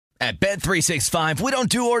At Bet365, we don't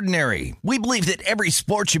do ordinary. We believe that every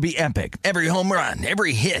sport should be epic. Every home run,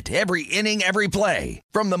 every hit, every inning, every play.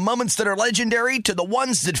 From the moments that are legendary to the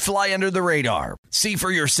ones that fly under the radar. See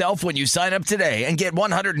for yourself when you sign up today and get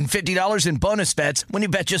 $150 in bonus bets when you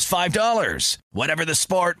bet just $5. Whatever the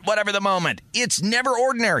sport, whatever the moment, it's never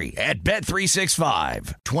ordinary at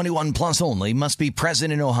Bet365. 21 plus only. Must be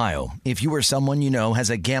present in Ohio. If you or someone you know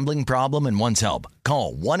has a gambling problem and wants help,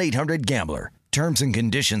 call 1-800-GAMBLER. Terms and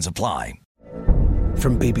conditions apply.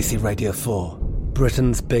 From BBC Radio 4,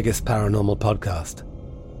 Britain's biggest paranormal podcast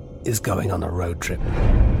is going on a road trip.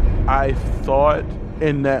 I thought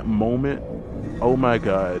in that moment, oh my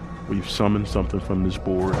God, we've summoned something from this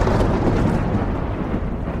board.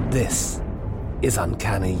 This is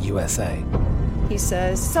Uncanny USA. He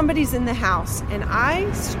says, somebody's in the house, and I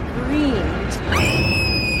screamed.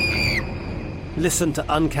 Listen to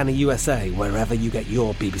Uncanny USA wherever you get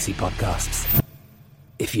your BBC podcasts,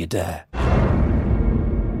 if you dare.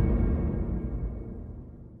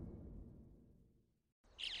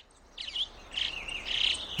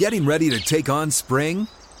 Getting ready to take on spring?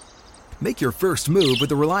 Make your first move with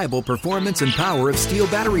the reliable performance and power of Steel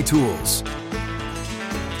battery tools.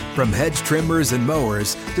 From hedge trimmers and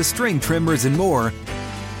mowers to string trimmers and more,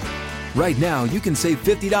 right now you can save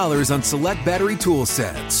 $50 on select battery tool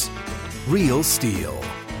sets. Real Steel.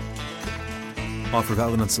 Offer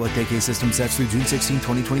valid on select AK system sets through June 16,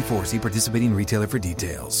 2024. See participating retailer for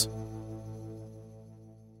details.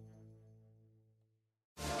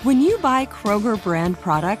 When you buy Kroger brand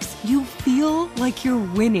products, you feel like you're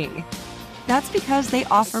winning. That's because they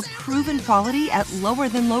offer proven quality at lower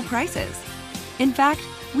than low prices. In fact,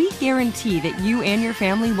 we guarantee that you and your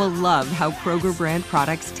family will love how Kroger brand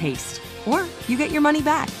products taste, or you get your money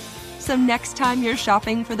back. So next time you're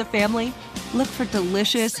shopping for the family, look for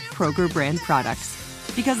delicious Kroger brand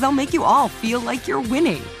products, because they'll make you all feel like you're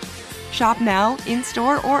winning. Shop now,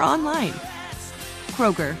 in-store, or online.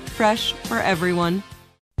 Kroger, fresh for everyone.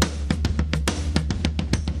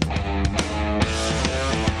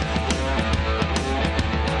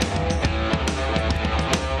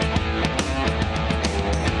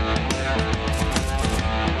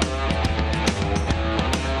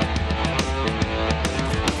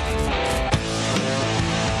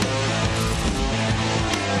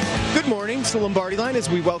 The Lombardi Line as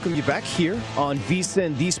we welcome you back here on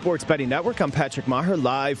VSiN, the Sports Betting Network. I'm Patrick Maher,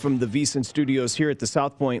 live from the VSiN studios here at the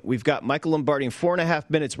South Point. We've got Michael Lombardi in 4.5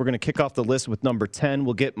 minutes. We're going to kick off the list with number 10.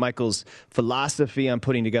 We'll get Michael's philosophy on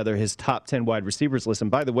putting together his top 10 wide receivers list.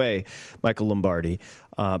 And by the way, Michael Lombardi,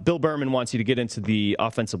 Bill Berman wants you to get into the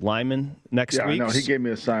offensive lineman next week. Yeah, I know. He gave me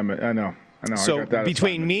an assignment. I know. So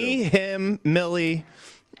between me, him, Millie,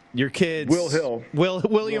 your kids,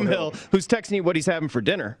 William Hill, who's texting you what he's having for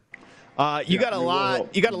dinner. You got a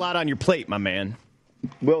lot on your plate, my man.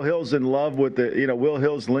 Will Hill's in love with Will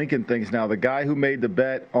Hill's linking things now. The guy who made the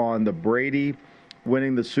bet on the Brady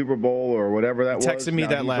winning the Super Bowl or whatever that was. Texted me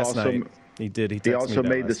that last night. He did. He also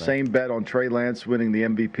made the same bet on Trey Lance winning the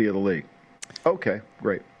MVP of the league. Okay,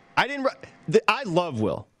 great. I love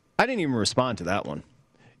Will. I didn't even respond to that one.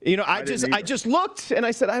 I just looked and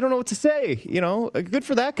I said, I don't know what to say. Good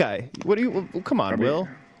for that guy. Come on, Will.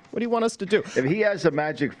 What do you want us to do? If he has a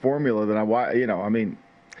magic formula, then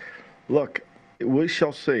look, we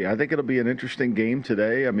shall see. I think it'll be an interesting game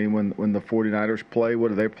today. I mean, when the 49ers play,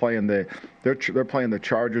 what are they playing? They're playing the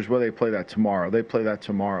Chargers. Well, they play that tomorrow.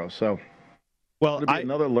 So it'll be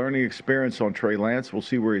another learning experience on Trey Lance. We'll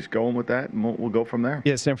see where he's going with that, and we'll go from there.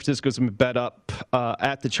 Yeah, San Francisco's going to bet up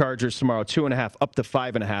at the Chargers tomorrow, 2.5 up to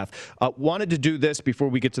 5.5. Wanted to do this before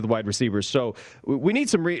we get to the wide receivers. So we need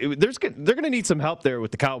some. They're going to need some help there with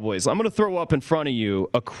the Cowboys. I'm going to throw up in front of you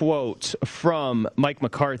a quote from Mike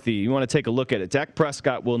McCarthy. You want to take a look at it. Dak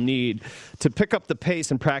Prescott will need to pick up the pace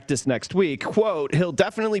and practice next week. Quote, he'll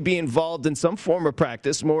definitely be involved in some form of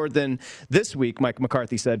practice more than this week, Mike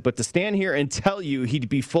McCarthy said. But to stand here and tell you he'd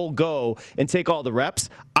be full go and take all the reps,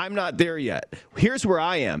 I'm not there yet. Here's where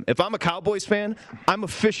I am. If I'm a Cowboys fan, I'm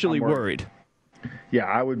officially worried. Yeah,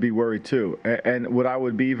 I would be worried too. And what I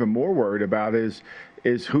would be even more worried about is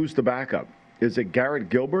who's the backup? Is it Garrett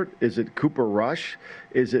Gilbert? Is it Cooper Rush?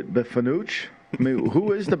 Is it Fanucci? I mean,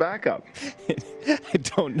 who is the backup? I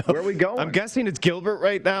don't know. Where are we going? I'm guessing it's Gilbert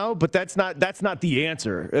right now, but that's not the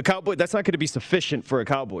answer. That's not going to be sufficient for a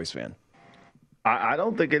Cowboys fan. I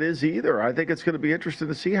don't think it is either. I think it's going to be interesting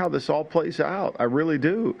to see how this all plays out. I really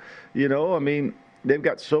do. They've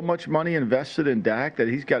got so much money invested in Dak that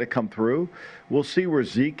he's got to come through. We'll see where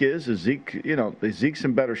Zeke is. Zeke's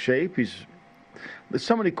in better shape. There's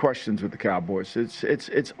so many questions with the Cowboys.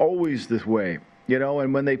 It's always this way,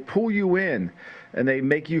 and when they pull you in and they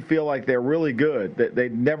make you feel like they're really good. That they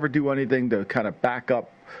never do anything to kind of back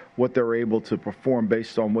up what they're able to perform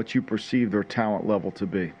based on what you perceive their talent level to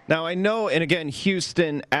be. Now, I know, and again,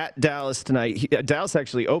 Houston at Dallas tonight. Dallas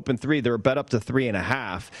actually opened 3. They were bet up to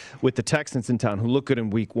 3.5 with the Texans in town, who look good in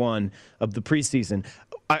week 1 of the preseason.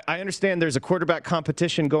 I understand there's a quarterback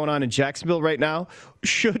competition going on in Jacksonville right now.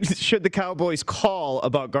 Should the Cowboys call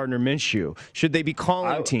about Gardner Minshew? Should they be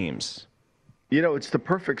calling teams? You know, it's the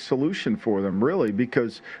perfect solution for them, really,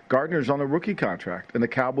 because Gardner's on a rookie contract, and the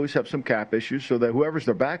Cowboys have some cap issues, so that whoever's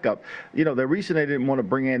their backup, you know, the reason they didn't want to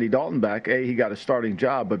bring Andy Dalton back, A, he got a starting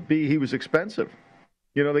job, but B, he was expensive.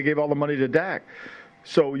 You know, they gave all the money to Dak.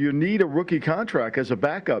 So you need a rookie contract as a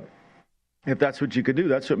backup. If that's what you could do,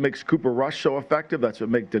 that's what makes Cooper Rush so effective. That's what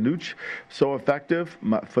makes Danuch so effective.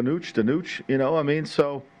 Danuch, you know, I mean,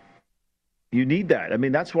 so you need that. I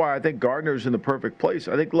mean, that's why I think Gardner's in the perfect place.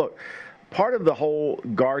 I think, look, part of the whole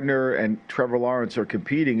Gardner and Trevor Lawrence are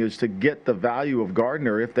competing is to get the value of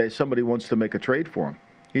Gardner if somebody wants to make a trade for him.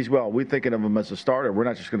 We're thinking of him as a starter. We're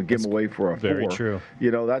not just going to give him away for a 4. Very true. You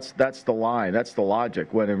know, that's the line. That's the logic,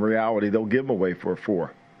 when in reality they'll give him away for a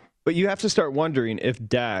 4. But you have to start wondering if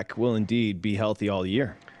Dak will indeed be healthy all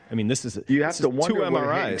year. I mean, you have to wonder 2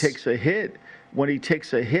 MRIs. When he takes a hit. When he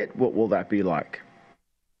takes a hit, what will that be like?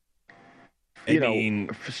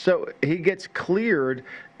 So he gets cleared,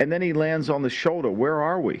 and then he lands on the shoulder. Where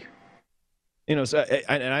are we? You know,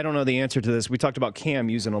 and I don't know the answer to this. We talked about Cam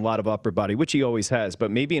using a lot of upper body, which he always has,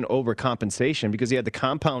 but maybe an overcompensation because he had the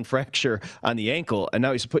compound fracture on the ankle, and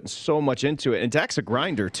now he's putting so much into it. And Dak's a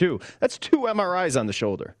grinder, too. That's 2 MRIs on the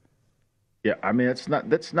shoulder. Yeah, I mean,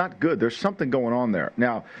 that's not good. There's something going on there.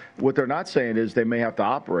 Now, what they're not saying is they may have to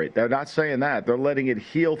operate. They're not saying that. They're letting it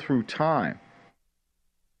heal through time.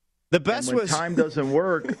 The best when time doesn't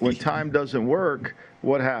work,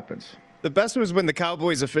 what happens? The best was when the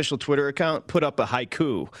Cowboys' official Twitter account put up a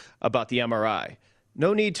haiku about the MRI.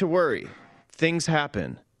 No need to worry. Things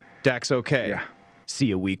happen. Dak's okay. Yeah. See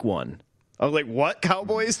you week 1. I was like, what,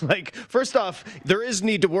 Cowboys? Like, first off, there is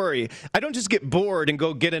need to worry. I don't just get bored and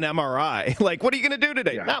go get an MRI. Like, what are you going to do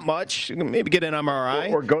today? Yeah. Not much. Maybe get an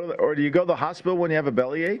MRI. Or do you go to the hospital when you have a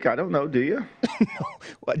bellyache? I don't know. Do you? No.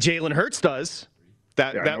 Well, Jalen Hurts does.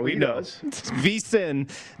 That we know. VSiN,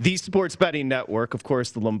 the Sports Betting Network, of course,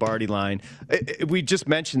 the Lombardi line. We just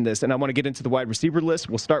mentioned this, and I want to get into the wide receiver list.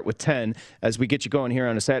 We'll start with 10 as we get you going here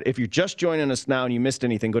on a set. If you're just joining us now and you missed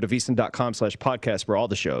anything, go to vsin.com/podcast for all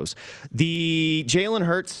the shows. The Jalen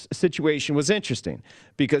Hurts situation was interesting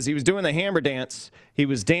because he was doing the hammer dance. He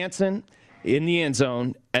was dancing in the end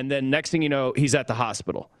zone, and then next thing you know, he's at the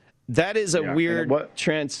hospital. That is a weird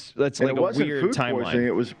that's like a weird timeline.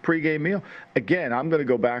 It was a pregame meal. Again, I'm going to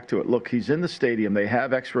go back to it. Look, he's in the stadium. They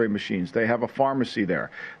have x-ray machines. They have a pharmacy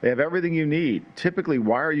there. They have everything you need. Typically,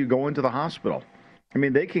 why are you going to the hospital? I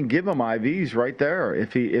mean, they can give him IVs right there.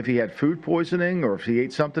 If he had food poisoning or if he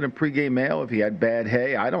ate something in pregame meal, if he had bad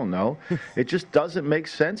hay, I don't know. It just doesn't make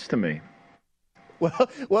sense to me.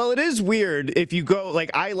 Well, it is weird if you go,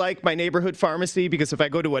 like, I like my neighborhood pharmacy because if I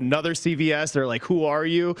go to another CVS, they're like, who are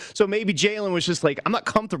you? So maybe Jalen was just like, I'm not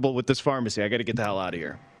comfortable with this pharmacy. I got to get the hell out of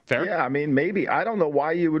here. Fair? Yeah, I mean, maybe. I don't know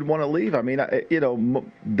why you would want to leave. I mean, you know,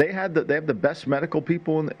 they have the best medical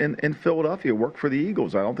people in Philadelphia work for the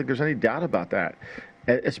Eagles. I don't think there's any doubt about that,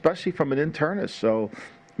 especially from an internist. So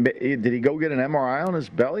did he go get an MRI on his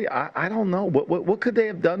belly? I don't know. What could they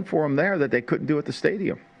have done for him there that they couldn't do at the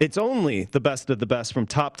stadium? It's only the best of the best from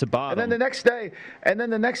top to bottom. And then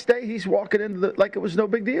the next day, he's walking into like it was no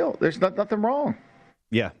big deal. There's nothing wrong.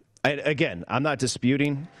 Yeah. Again, I'm not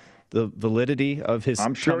disputing the validity of his.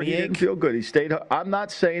 I'm sure he didn't feel good. He stayed. I'm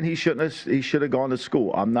not saying he should have gone to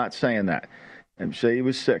school. I'm not saying that. And say he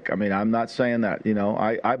was sick. I mean, I'm not saying that. You know,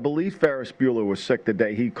 I believe Ferris Bueller was sick the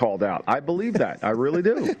day he called out. I believe that. I really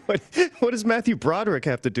do. What does Matthew Broderick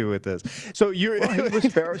have to do with this? So he was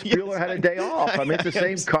Ferris Bueller had a day off. I mean, it's the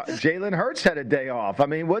same. Jalen Hurts had a day off. I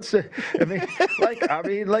mean,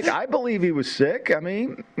 I believe he was sick. I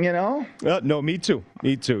mean, you know. No, me too.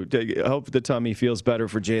 Me too. I hope the tummy feels better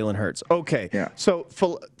for Jalen Hurts. Okay. Yeah. So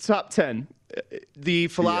top 10. The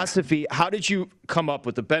philosophy, how did you come up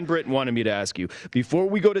with it? Ben Britton wanted me to ask you, before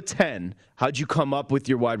we go to 10, how'd you come up with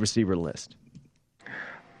your wide receiver list?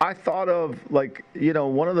 I thought of,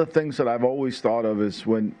 one of the things that I've always thought of is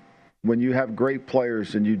when you have great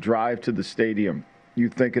players and you drive to the stadium, you're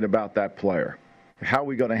thinking about that player. How are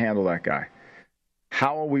we going to handle that guy?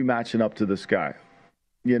 How are we matching up to this guy?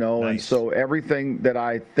 You know, nice. And so everything that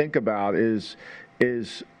I think about is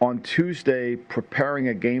on Tuesday preparing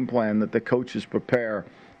a game plan that the coaches prepare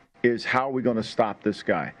is how are we going to stop this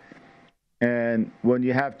guy? And when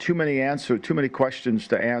you have too many questions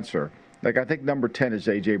to answer, Like, I think number 10 is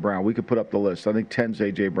A.J. Brown. We could put up the list. I think 10 is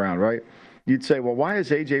A.J. Brown, right? You'd say, well, why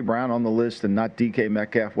is A.J. Brown on the list and not DK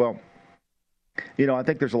Metcalf? Well, I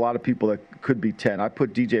think there's a lot of people that could be 10. I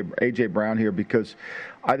put A.J. Brown here because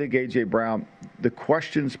I think A.J. Brown, the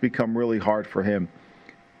questions become really hard for him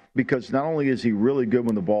because not only is he really good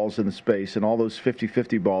when the ball's in the space and all those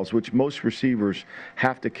 50-50 balls, which most receivers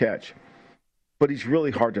have to catch, but he's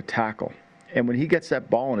really hard to tackle. And when he gets that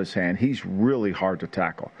ball in his hand, he's really hard to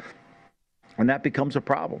tackle. And that becomes a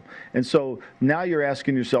problem. And so now you're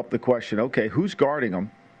asking yourself the question, okay, who's guarding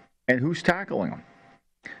him and who's tackling him?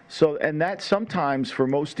 So, and that sometimes for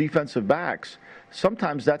most defensive backs,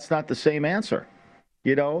 sometimes that's not the same answer.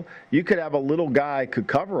 You could have a little guy could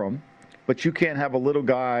cover him, but you can't have a little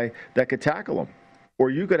guy that could tackle him. Or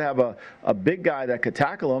you could have a big guy that could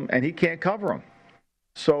tackle him and he can't cover him.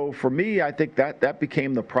 So for me, I think that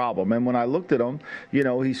became the problem. And when I looked at him, he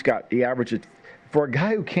averages, for a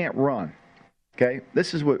guy who can't run, okay,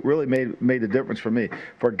 this is what really made the difference for me.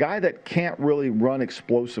 For a guy that can't really run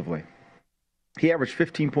explosively, he averaged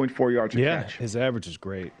 15.4 yards a catch. Yeah, his average is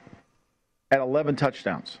great. At 11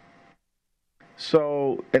 touchdowns.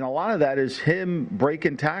 So, and a lot of that is him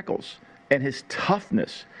breaking tackles and his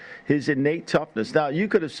toughness, his innate toughness. Now, you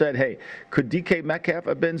could have said, hey, could DK Metcalf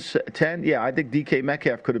have been 10? Yeah, I think DK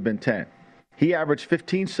Metcalf could have been 10. He averaged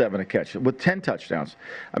 15.7 a catch with 10 touchdowns.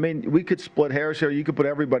 I mean, we could split hairs here. You could put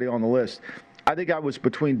everybody on the list. I think I was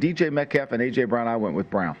between DJ Metcalf and A.J. Brown. I went with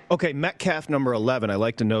Brown. Okay, Metcalf, number 11. I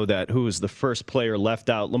like to know that. Who was the first player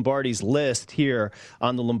left out? Lombardi's list here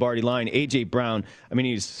on the Lombardi line. A.J. Brown, I mean,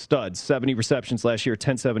 he's studs. 70 receptions last year,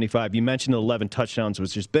 1075. You mentioned 11 touchdowns,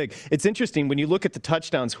 which is big. It's interesting, when you look at the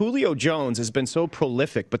touchdowns, Julio Jones has been so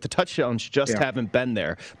prolific, but the touchdowns just haven't been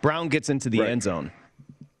there. Brown gets into the end zone.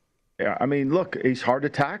 Yeah, I mean, look, he's hard to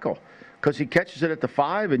tackle because he catches it at the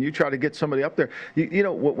 5, and you try to get somebody up there.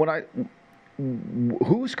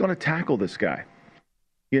 Who's going to tackle this guy?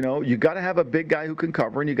 You got to have a big guy who can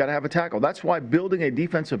cover, and you got to have a tackle. That's why building a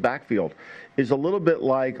defensive backfield is a little bit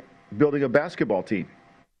like building a basketball team.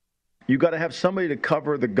 You got to have somebody to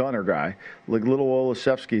cover the gunner guy, like little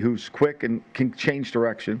Olszewski, who's quick and can change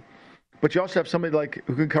direction. But you also have somebody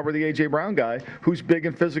who can cover the A.J. Brown guy, who's big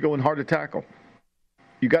and physical and hard to tackle.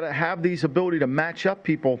 You got to have these ability to match up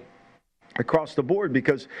people across the board,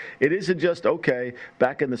 because it isn't just, okay,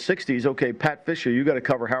 back in the 60s, okay, Pat Fisher, you got to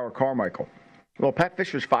cover Howard Carmichael. Well, Pat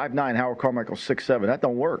Fisher's 5'9", Howard Carmichael's 6'7". That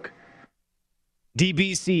don't work.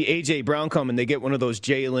 DBC, A.J. Brown come and they get one of those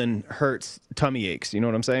Jalen Hurts tummy aches. You know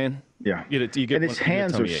what I'm saying? Yeah. You get and his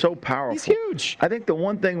hands are so powerful. He's huge. I think the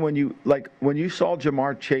one thing when you saw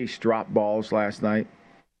Jamar Chase drop balls last night,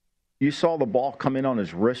 you saw the ball come in on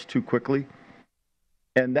his wrist too quickly.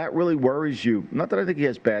 And that really worries you. Not that I think he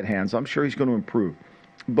has bad hands. I'm sure he's going to improve.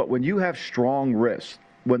 But when you have strong wrists,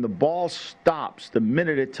 when the ball stops the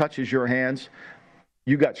minute it touches your hands,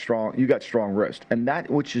 you got strong wrist. And that,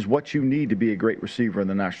 which is what you need to be a great receiver in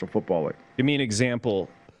the National Football League. Give me an example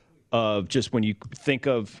of just when you think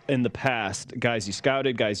of in the past, guys you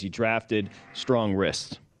scouted, guys you drafted, strong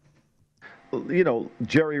wrist.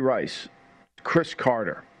 Jerry Rice, Chris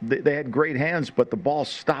Carter. They had great hands, but the ball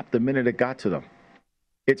stopped the minute it got to them.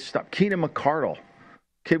 It stopped. Keenan McCardle,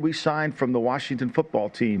 kid we signed from the Washington football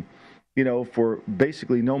team, for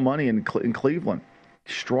basically no money in Cleveland.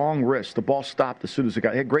 Strong wrist. The ball stopped as soon as it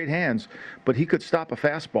got. He had great hands, but he could stop a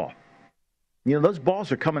fastball. Those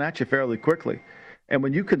balls are coming at you fairly quickly. And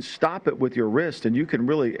when you can stop it with your wrist and you can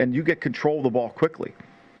you get control of the ball quickly.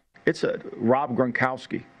 It's a Rob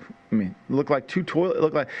Gronkowski. I mean, he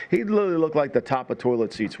literally looked like the top of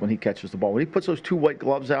toilet seats when he catches the ball. When he puts those two white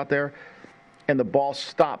gloves out there, and the ball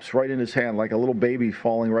stops right in his hand like a little baby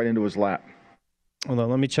falling right into his lap. Hold on,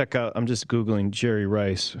 let me check out. I'm just Googling Jerry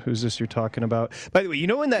Rice. Who's this you're talking about? By the way,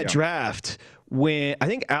 in that draft, when I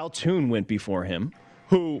think Al Toon went before him,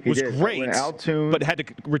 who was great, but had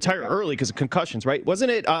to retire early because of concussions, right?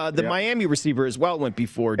 Wasn't it the Miami receiver as well went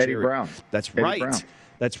before Jerry? Eddie Brown. That's right. Brown.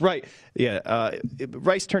 That's right. Yeah,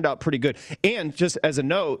 Rice turned out pretty good. And just as a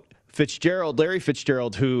note, Larry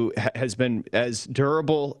Fitzgerald, who has been as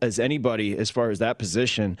durable as anybody as far as that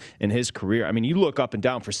position in his career. I mean, you look up and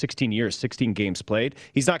down for 16 years, 16 games played.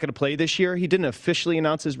 He's not going to play this year. He didn't officially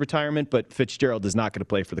announce his retirement, but Fitzgerald is not going to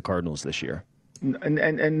play for the Cardinals this year.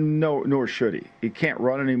 And nor should he. He can't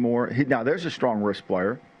run anymore. Now, there's a strong wrist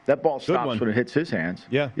player. That ball stops when it hits his hands.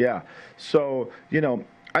 Yeah. So,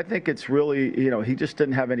 I think it's really, he just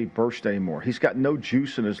didn't have any burst anymore. He's got no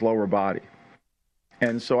juice in his lower body.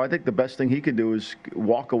 And so I think the best thing he can do is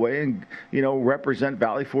walk away and, represent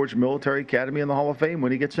Valley Forge Military Academy in the Hall of Fame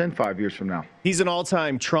when he gets in 5 years from now. He's an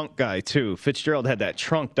all-time trunk guy, too. Fitzgerald had that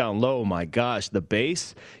trunk down low. My gosh, the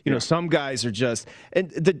bass. Some guys are just –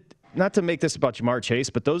 and not to make this about Jamar Chase,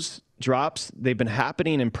 but those drops, they've been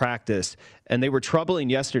happening in practice, and they were troubling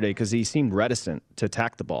yesterday because he seemed reticent to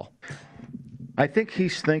attack the ball. I think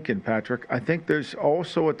he's thinking, Patrick. I think there's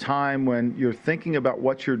also a time when you're thinking about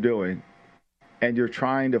what you're doing and you're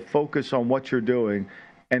trying to focus on what you're doing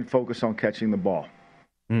and focus on catching the ball.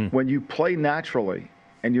 When you play naturally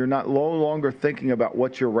and you're no longer thinking about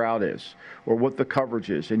what your route is or what the coverage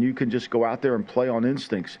is, and you can just go out there and play on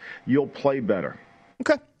instincts, you'll play better.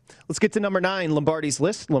 Okay. Let's get to number 9, Lombardi's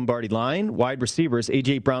list, Lombardi line. Wide receivers,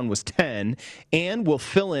 A.J. Brown was 10, and will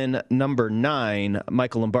fill in number 9.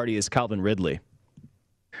 Michael Lombardi is Calvin Ridley.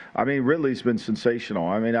 I mean, Ridley's been sensational.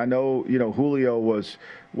 I mean, I know, Julio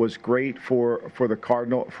was great for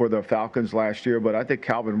the Falcons last year, but I think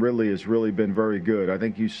Calvin Ridley has really been very good. I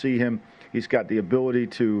think you see him. He's got the ability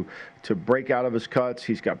to break out of his cuts.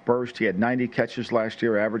 He's got burst. He had 90 catches last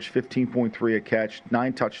year, averaged 15.3 a catch,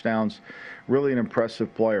 9 touchdowns. Really an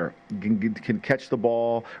impressive player. Can catch the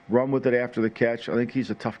ball, run with it after the catch. I think he's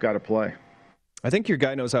a tough guy to play. I think your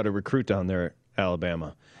guy knows how to recruit down there at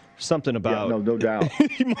Alabama. Something about no doubt.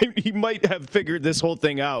 he might have figured this whole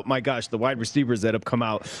thing out. My gosh, the wide receivers that have come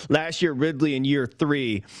out last year. Ridley in year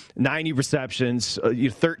 3, 90 receptions,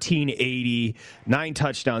 1380, 9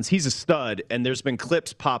 touchdowns. He's a stud, and there's been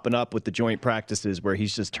clips popping up with the joint practices where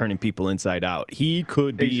he's just turning people inside out. He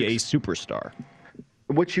could be a superstar.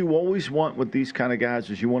 What you always want with these kind of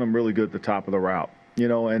guys is you want them really good at the top of the route.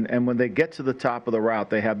 And when they get to the top of the route,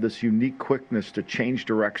 they have this unique quickness to change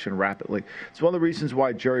direction rapidly. It's one of the reasons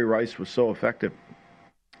why Jerry Rice was so effective.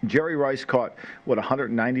 Jerry Rice caught,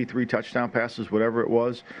 193 touchdown passes, whatever it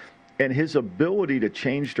was, and his ability to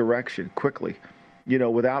change direction quickly,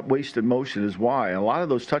 without wasted motion is why. A lot of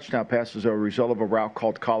those touchdown passes are a result of a route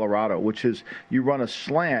called Colorado, which is you run a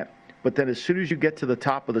slant, but then as soon as you get to the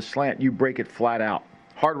top of the slant, you break it flat out.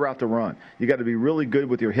 Hard route to run. You got to be really good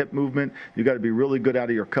with your hip movement. You got to be really good out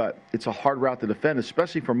of your cut. It's a hard route to defend,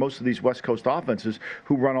 especially for most of these West Coast offenses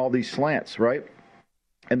who run all these slants, right?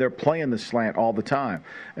 And they're playing the slant all the time.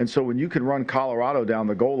 And so when you can run Colorado down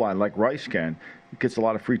the goal line like Rice can, it gets a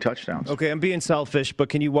lot of free touchdowns. Okay, I'm being selfish, but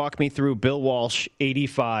can you walk me through Bill Walsh,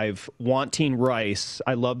 85, wanting Rice?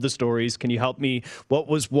 I love the stories. Can you help me? What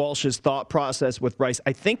was Walsh's thought process with Rice?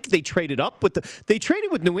 I think they traded up they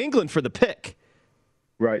traded with New England for the pick.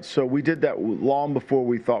 Right. So we did that long before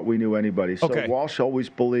we thought we knew anybody. So okay. Walsh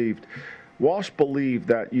believed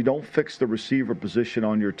that you don't fix the receiver position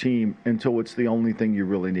on your team until it's the only thing you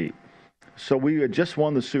really need. So we had just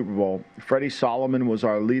won the Super Bowl. Freddie Solomon was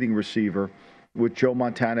our leading receiver with Joe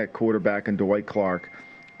Montana at quarterback and Dwight Clark.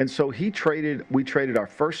 And so we traded our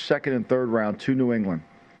first, second, and third round to New England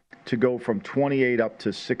to go from 28 up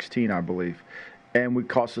to 16, I believe. And we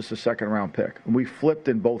cost us a second-round pick. And we flipped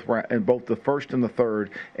in both the first and the third,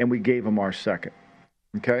 and we gave him our second.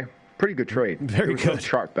 Okay? Pretty good trade. Very good. There was no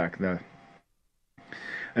chart back then.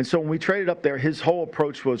 And so when we traded up there, his whole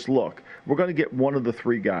approach was, look, we're going to get one of the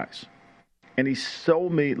 3 guys. And he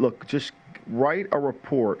told me, look, just write a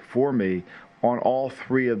report for me on all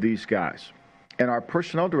 3 of these guys. And our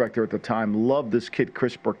personnel director at the time loved this kid,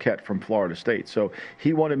 Chris Burkett from Florida State. So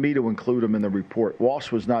he wanted me to include him in the report.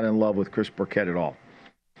 Walsh was not in love with Chris Burkett at all.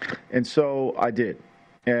 And so I did.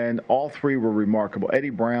 And all 3 were remarkable. Eddie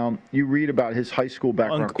Brown, you read about his high school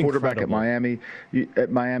background, quarterback at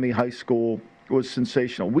Miami High School, was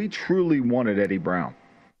sensational. We truly wanted Eddie Brown.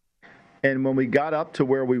 And when we got up to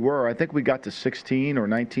where we were, I think we got to 16 or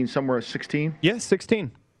 19, somewhere 16. Yeah,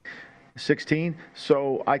 16. 16.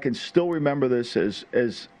 So I can still remember this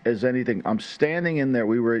as anything. I'm standing in there.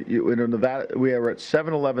 We were in Nevada. We were at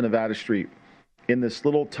 711 Nevada Street in this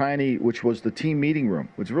little tiny, which was the team meeting room.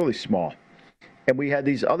 It was really small. And we had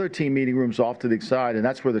these other team meeting rooms off to the side, and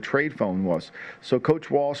that's where the trade phone was. So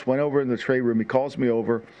Coach Walsh went over in the trade room. He calls me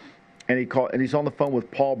over, and he's on the phone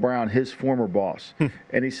with Paul Brown, his former boss.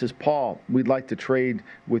 And he says, Paul, we'd like to trade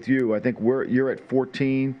with you. I think you're at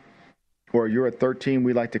 14. Or you're at 13,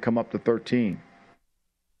 we'd like to come up to 13.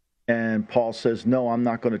 And Paul says, no, I'm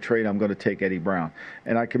not going to trade. I'm going to take Eddie Brown.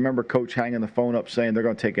 And I can remember Coach hanging the phone up saying they're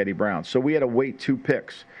going to take Eddie Brown. So we had to wait 2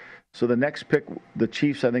 picks. So the next pick, the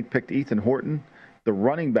Chiefs, I think, picked Ethan Horton, the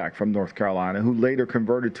running back from North Carolina, who later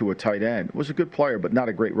converted to a tight end. Was a good player, but not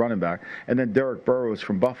a great running back. And then Derek Burrows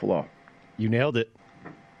from Buffalo. You nailed it.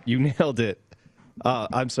 You nailed it.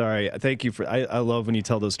 I'm sorry. Thank you for. I love when you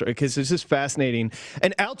tell those stories because it's just fascinating.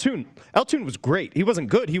 And Altoon was great. He wasn't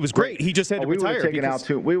good. He was great. He just had to retire.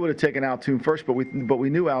 We would have taken Altoon first, but we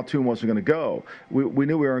knew Altoon wasn't going to go. We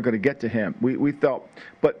knew we weren't going to get to him. We felt,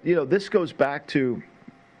 but this goes back to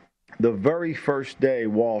the very first day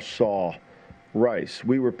Walsh saw Rice.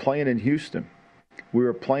 We were playing in Houston. We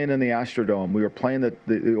were playing in the Astrodome. We were playing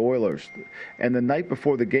the Oilers. And the night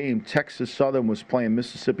before the game, Texas Southern was playing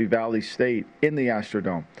Mississippi Valley State in the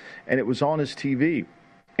Astrodome. And it was on his TV.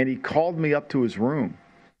 And he called me up to his room.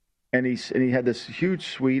 And he had this huge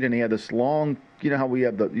suite, and he had this long, how we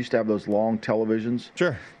used to have those long televisions?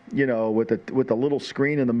 Sure. With the little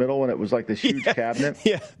screen in the middle, and it was like this huge cabinet.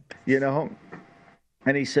 Yeah.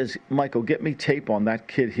 And he says, Michael, get me tape on that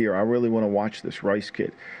kid here. I really want to watch this Rice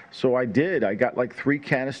kid. So I did. I got like 3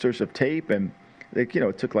 canisters of tape, and it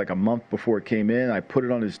took like a month before it came in. I put it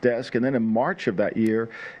on his desk, and then in March of that year,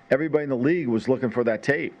 everybody in the league was looking for that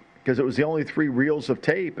tape because it was the only 3 reels of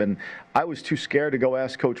tape, and I was too scared to go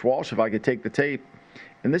ask Coach Walsh if I could take the tape.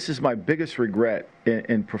 And this is my biggest regret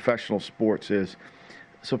in professional sports is,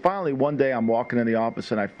 so finally, one day I'm walking in the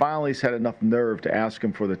office, and I finally had enough nerve to ask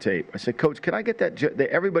him for the tape. I said, Coach, can I get that?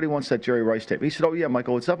 Everybody wants that Jerry Rice tape. He said, oh, yeah,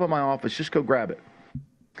 Michael, it's up in my office. Just go grab it.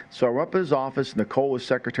 So I went up in his office. Nicole, his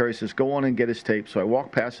secretary, says, go on and get his tape. So I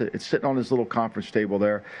walk past it. It's sitting on his little conference table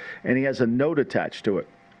there, and he has a note attached to it.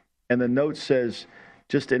 And the note says,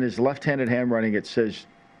 just in his left-handed handwriting, it says,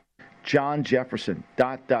 John Jefferson, ...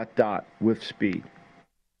 with speed.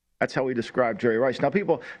 That's how he described Jerry Rice. Now,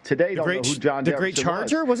 people today don't know who John Jefferson was. The great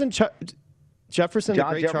Charger? Wasn't Jefferson the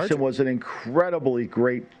great Charger? John Jefferson was an incredibly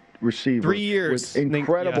great receiver. 3 years. With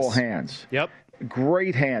incredible hands. Yep.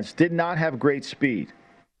 Great hands. Did not have great speed.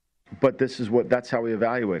 But that's how we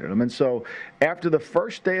evaluated him. And so after the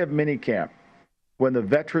first day of minicamp, when the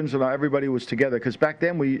veterans and everybody was together, because back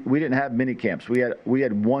then we didn't have minicamps. We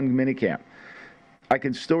had one minicamp. I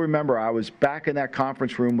can still remember I was back in that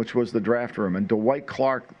conference room, which was the draft room, and Dwight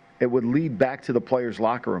Clark, it would lead back to the players'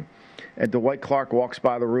 locker room. And Dwight Clark walks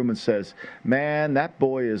by the room and says, man, that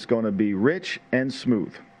boy is going to be rich and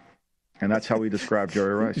smooth. And that's how he described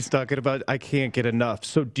Jerry Rice. He's talking about, I can't get enough.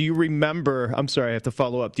 So do you remember, I'm sorry, I have to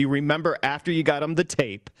follow up. Do you remember after you got him the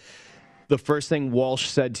tape, the first thing Walsh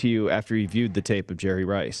said to you after he viewed the tape of Jerry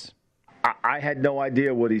Rice? I had no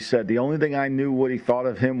idea what he said. The only thing I knew what he thought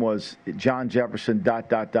of him was John Jefferson ...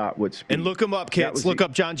 with speed. And look him up, kids. Look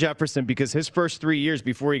up John Jefferson because his first 3 years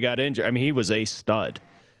before he got injured, he was a stud.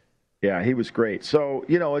 Yeah, he was great. So,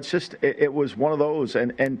 it's just it was one of those.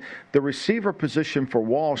 And the receiver position for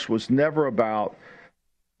Walsh was never about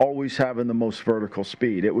always having the most vertical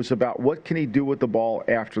speed. It was about what can he do with the ball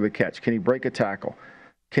after the catch. Can he break a tackle?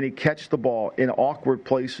 Can he catch the ball in awkward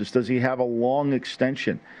places? Does he have a long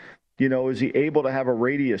extension? Is he able to have a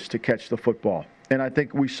radius to catch the football? And I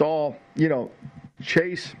think we saw,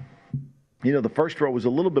 Chase, the first throw was a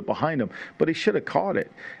little bit behind him, but he should have caught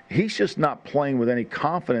it. He's just not playing with any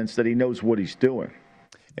confidence that he knows what he's doing.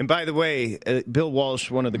 And by the way, Bill Walsh,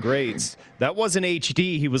 one of the greats, that wasn't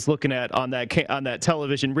HD he was looking at on that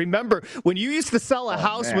television. Remember, when you used to sell a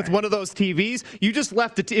house with one of those TVs, you just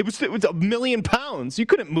left it. It was £1 million. You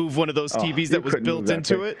couldn't move one of those TVs that was built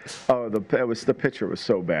into it. Oh, the picture was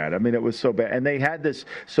so bad. It was so bad. And they had this.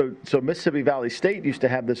 So Mississippi Valley State used to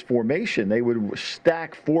have this formation. They would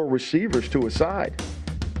stack 4 receivers to a side.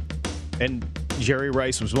 And Jerry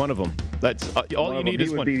Rice was one of them. That's all you need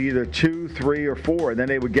is one. He would be either 2, 3, or 4, and then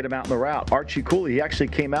they would get him out in the route. Archie Cooley, he actually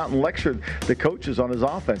came out and lectured the coaches on his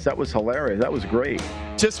offense. That was hilarious. That was great.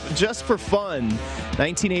 Just for fun,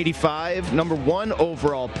 1985, number 1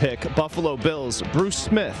 overall pick, Buffalo Bills, Bruce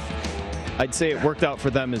Smith. I'd say it worked out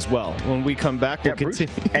for them as well. When we come back, we'll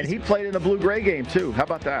continue. And he played in the blue-gray game, too. How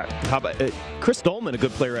about that? How about Chris Dolman, a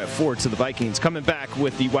good player at 4 to the Vikings, coming back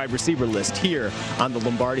with the wide receiver list here on the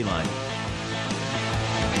Lombardi Line.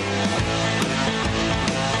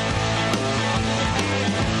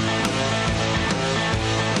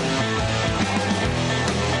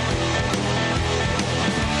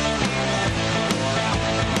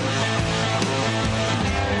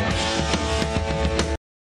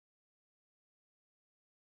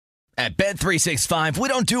 At Bet365, we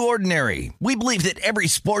don't do ordinary. We believe that every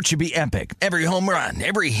sport should be epic. Every home run,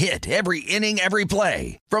 every hit, every inning, every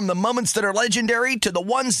play. From the moments that are legendary to the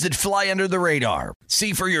ones that fly under the radar.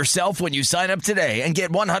 See for yourself when you sign up today and get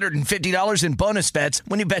 $150 in bonus bets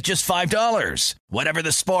when you bet just $5. Whatever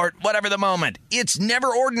the sport, whatever the moment, it's never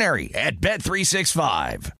ordinary at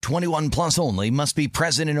Bet365. 21 plus only. Must be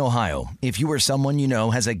present in Ohio. If you or someone you know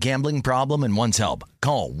has a gambling problem and wants help,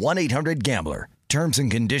 call 1-800-GAMBLER. Terms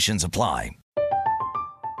and conditions apply.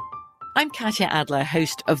 I'm Katya Adler,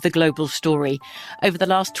 host of The Global Story. Over the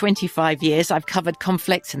last 25 years, I've covered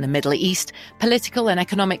conflicts in the Middle East, political and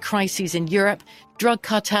economic crises in Europe, drug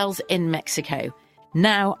cartels in Mexico.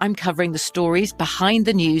 Now I'm covering the stories behind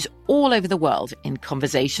the news all over the world in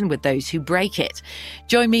conversation with those who break it.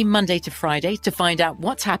 Join me Monday to Friday to find out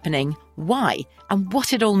what's happening, why, and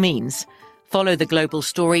what it all means. Follow The Global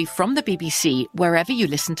Story from the BBC wherever you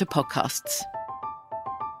listen to podcasts.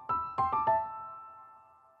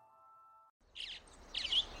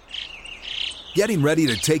 Getting ready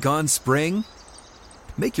to take on spring?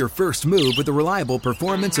 Make your first move with the reliable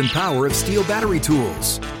performance and power of Steel battery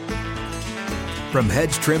tools. From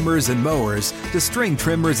hedge trimmers and mowers to string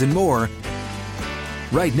trimmers and more,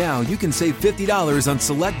 right now you can save $50 on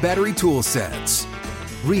select battery tool sets.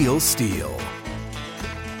 Real Steel.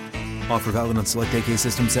 Offer valid on select AK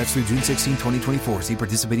system sets through June 16, 2024. See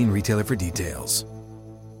participating retailer for details.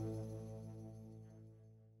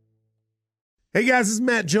 Hey guys, this is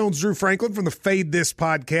Matt Jones, Drew Franklin from the Fade This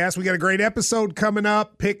podcast. We got a great episode coming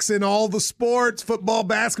up, picks in all the sports, football,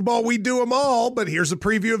 basketball, we do them all, but here's a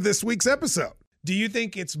preview of this week's episode. Do you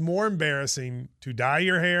think it's more embarrassing to dye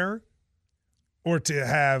your hair or to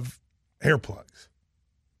have hair plugs?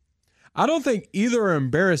 I don't think either are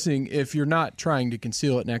embarrassing if you're not trying to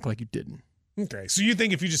conceal it and act like you didn't. Okay, so you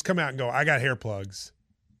think if you just come out and go, I got hair plugs.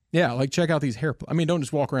 Yeah, like check out these hair plugs. I mean, don't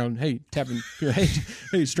just walk around, hey, tapping,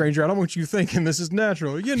 hey, stranger, I don't want you thinking this is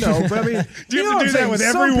natural. But I mean, do you have to do that with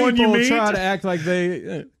everyone you meet? Try to act like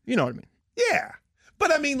they, you know what I mean? Yeah.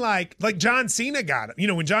 But I mean, like John Cena got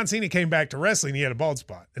it. When John Cena came back to wrestling, he had a bald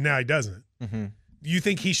spot, and now he doesn't. Mm-hmm. Do you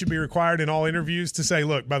think he should be required in all interviews to say,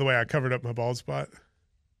 look, by the way, I covered up my bald spot?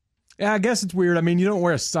 Yeah, I guess it's weird. I mean, you don't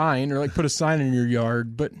wear a sign or like put a sign in your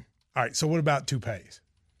yard, but. All right, so what about toupees?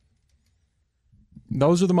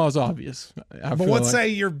 Those are the most obvious. But let's say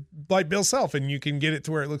you're like Bill Self and you can get it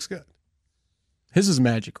to where it looks good. His is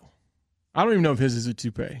magical. I don't even know if his is a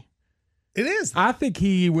toupee. It is. I think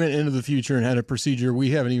he went into the future and had a procedure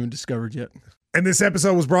we haven't even discovered yet. And this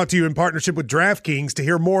episode was brought to you in partnership with DraftKings. To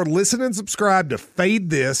hear more, listen and subscribe to Fade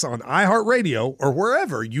This on iHeartRadio or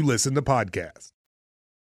wherever you listen to podcasts.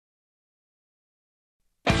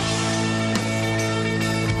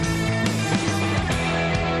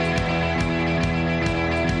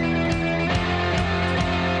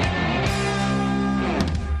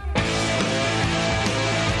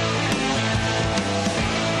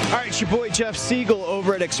 Your boy Jeff Siegel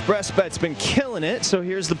over at ExpressBet's been killing it. So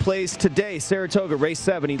here's the plays today. Saratoga, race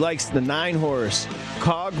 7. He likes the 9-horse.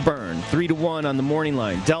 Cogburn, 3-1 on the morning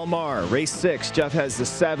line. Del Mar, race 6. Jeff has the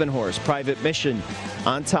 7-horse. Private Mission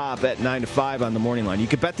on top at 9-5 on the morning line. You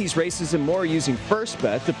can bet these races and more using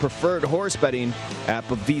FirstBet, the preferred horse betting app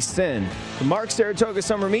of VSiN. The Mark Saratoga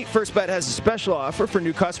Summer Meet, FirstBet has a special offer for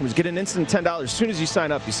new customers. Get an instant $10 as soon as you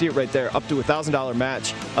sign up. You see it right there. Up to $1,000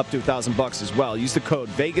 match, up to $1,000 as well. Use the code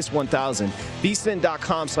VEGAS1000.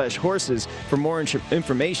 VSiN.com/horses for more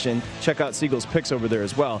information. Check out Siegel's picks over there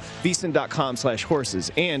as well. VSiN.com/horses.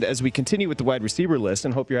 And as we continue with the wide receiver list,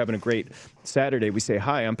 and hope you're having a great Saturday, we say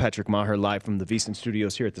hi. I'm Patrick Maher, live from the VSiN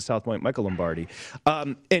studios here at the South Point Michael Lombardi.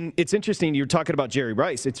 And it's interesting, you're talking about Jerry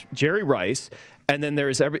Rice. It's Jerry Rice, and then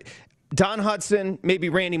there's Don Hudson, maybe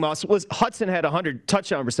Randy Moss. Hudson had 100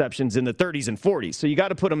 touchdown receptions in the 30s and 40s, so you got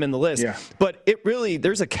to put him in the list. Yeah. But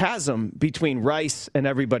there's a chasm between Rice and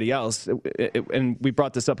everybody else. And we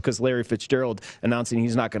brought this up because Larry Fitzgerald announcing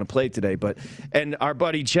he's not going to play today. And our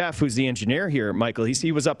buddy Jeff, who's the engineer here, Michael,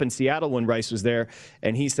 he was up in Seattle when Rice was there,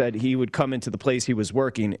 and he said he would come into the place he was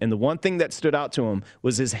working. And the one thing that stood out to him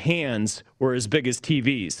was his hands were as big as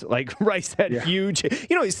TVs. Like Rice had huge,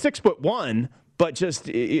 he's 6'1", but just,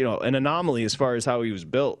 an anomaly as far as how he was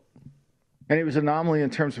built. And he was an anomaly in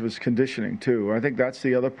terms of his conditioning, too. I think that's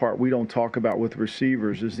the other part we don't talk about with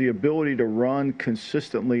receivers is the ability to run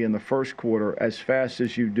consistently in the first quarter as fast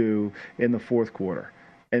as you do in the fourth quarter.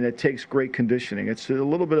 And it takes great conditioning. It's a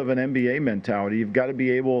little bit of an NBA mentality. You've got to be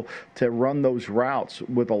able to run those routes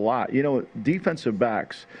with a lot. Defensive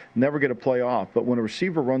backs never get a play off, but when a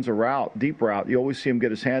receiver runs a route, deep route, you always see him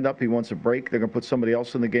get his hand up. He wants a break. They're going to put somebody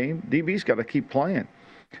else in the game. DB's got to keep playing.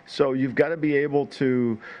 So you've got to be able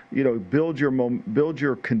to, build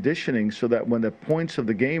your conditioning so that when the points of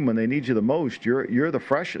the game, when they need you the most, you're the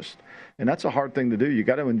freshest. And that's a hard thing to do. You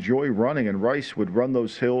got to enjoy running, and Rice would run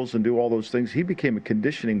those hills and do all those things. He became a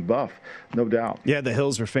conditioning buff, no doubt. Yeah, the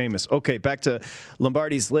hills were famous. Okay, back to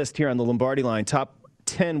Lombardi's list here on the Lombardi line. Top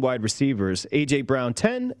 10 wide receivers. A.J. Brown,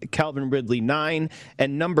 10. Calvin Ridley, 9.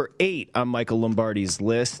 And number 8 on Michael Lombardi's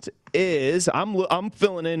list is, I'm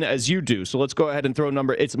filling in as you do, so let's go ahead and throw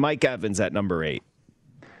it's Mike Evans at number 8.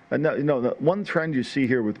 The one trend you see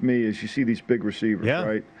here with me is you see these big receivers,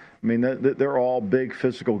 right? I mean, they're all big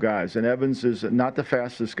physical guys. And Evans is not the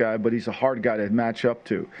fastest guy, but he's a hard guy to match up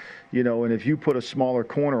to. And if you put a smaller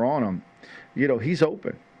corner on him, he's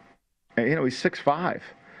open. And, he's 6'5".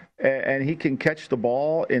 And he can catch the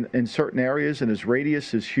ball in certain areas, and his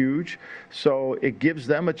radius is huge. So it gives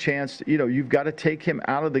them a chance. You've got to take him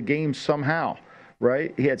out of the game somehow,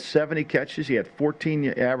 right? He had 70 catches. He had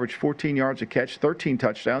average 14 yards a catch, 13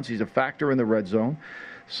 touchdowns. He's a factor in the red zone.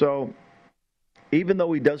 So even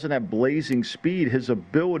though he doesn't have blazing speed, his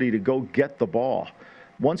ability to go get the ball,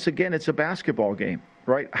 once again, it's a basketball game,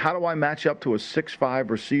 right? How do I match up to a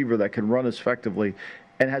 6'5" receiver that can run effectively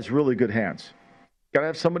and has really good hands? Got to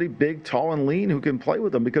have somebody big, tall, and lean who can play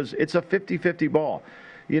with them, because it's a 50-50 ball.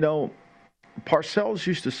 Parcells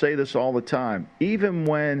used to say this all the time. Even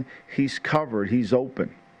when he's covered, he's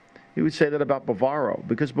open. He would say that about Bavaro,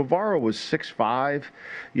 because Bavaro was 6'5",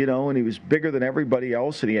 and he was bigger than everybody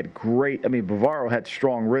else, and he had Bavaro had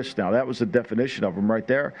strong wrists now. That was the definition of him right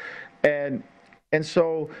there. And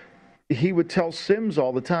so he would tell Sims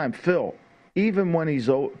all the time, Phil, even when he's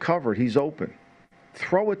covered, he's open.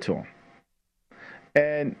 Throw it to him.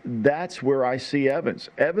 And that's where I see Evans.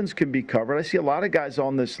 Evans can be covered. I see a lot of guys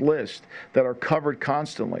on this list that are covered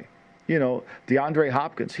constantly. DeAndre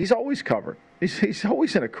Hopkins, he's always covered. He's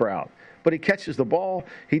always in a crowd. But he catches the ball.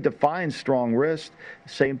 He defines strong wrist.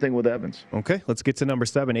 Same thing with Evans. Okay, let's get to number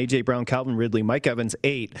 7. A.J. Brown, Calvin Ridley, Mike Evans,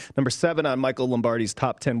 8. Number 7 on Michael Lombardi's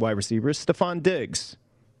top 10 wide receivers, Stephon Diggs.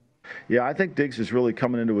 Yeah, I think Diggs is really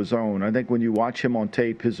coming into his own. I think when you watch him on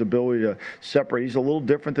tape, his ability to separate, he's a little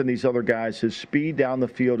different than these other guys. His speed down the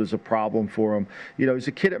field is a problem for him. He's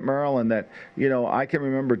a kid at Maryland that, I can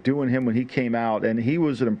remember doing him when he came out, and he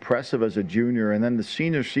was impressive as a junior. And then the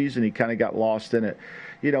senior season, he kind of got lost in it.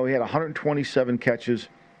 He had 127 catches.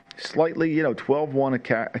 Slightly, 12-1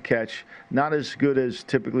 a catch, not as good as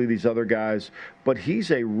typically these other guys, but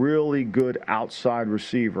he's a really good outside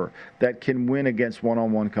receiver that can win against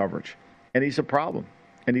one-on-one coverage. And he's a problem.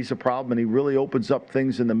 And he really opens up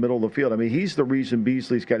things in the middle of the field. I mean, he's the reason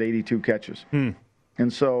Beasley's got 82 catches.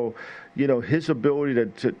 And so, his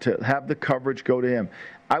ability to have the coverage go to him.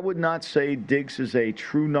 I would not say Diggs is a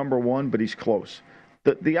true number one, but he's close.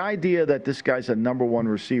 The idea that this guy's a number one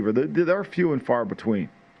receiver, there are few and far between.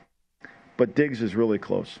 But Diggs is really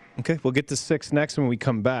close. Okay, we'll get to 6 next when we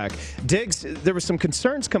come back. Diggs, there were some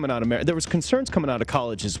concerns coming out of there was concerns coming out of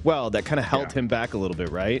college as well that kind of held him back a little bit,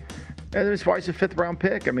 right? And that's why he's a 5th-round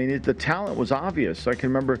pick. I mean, the talent was obvious. I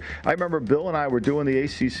remember Bill and I were doing the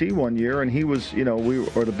ACC one year, and he was,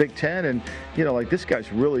 or the Big Ten, and this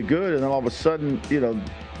guy's really good. And then all of a sudden,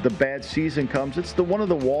 the bad season comes. It's one of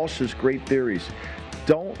the Walsh's great theories.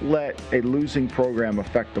 Don't let a losing program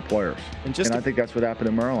affect the players. And I think that's what happened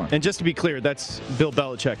in Maryland. And just to be clear, that's Bill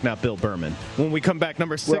Belichick, not Bill Berman. When we come back,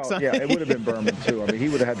 number 6. Well, yeah, it would have been Berman, too. I mean, he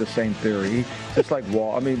would have had the same theory. Just like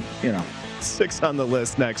Wall. I mean, 6 on the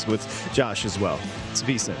list next with Josh as well. It's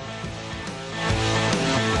VSiN.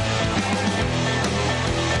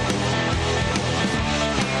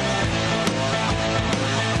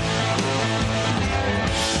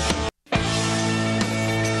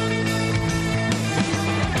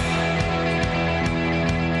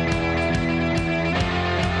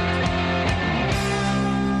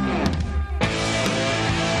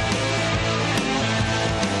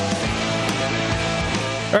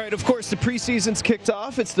 All right, of course, the preseason's kicked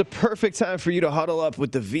off. It's the perfect time for you to huddle up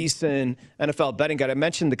with the VSiN NFL betting guide. I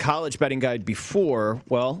mentioned the college betting guide before.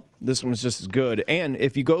 Well, this one's just as good. And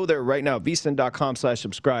if you go there right now,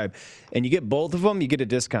 vsin.com/subscribe, and you get both of them, you get a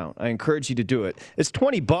discount. I encourage you to do it. It's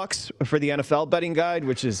 $20 for the NFL betting guide,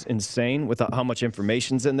 which is insane with how much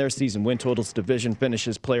information's in there. Season win totals, division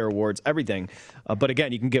finishes, player awards, everything. But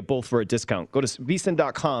again, you can get both for a discount. Go to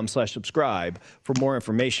vsin.com/subscribe for more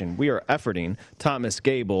information. We are efforting Thomas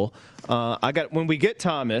Gable. When we get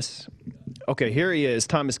Thomas, okay, here he is,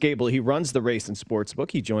 Thomas Gable. He runs the Race and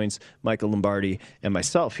Sportsbook. He joins Michael Lombardi and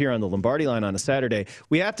myself here on the Lombardi Line on a Saturday.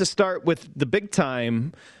 We have to start with the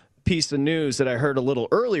big-time piece of news that I heard a little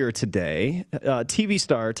earlier today. TV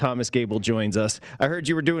star Thomas Gable joins us. I heard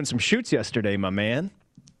you were doing some shoots yesterday, my man.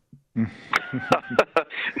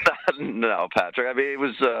 No, Patrick. I mean, it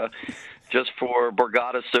was just for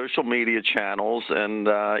Borgata's social media channels and,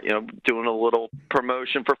 doing a little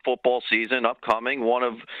promotion for football season upcoming. One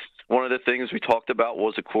of the things we talked about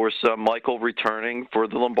was, of course, Michael returning for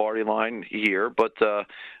the Lombardi Line here, but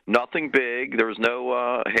nothing big. There was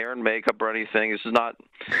no hair and makeup or anything. This is not,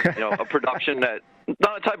 a production that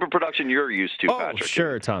not a type of production you're used to, Patrick.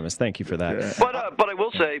 Sure, Thomas. Thank you for that. But I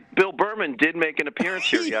will say, Bill Berman did make an appearance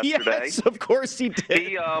here yesterday. Yes, of course he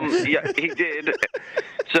did. He did.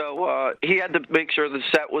 So he had to make sure the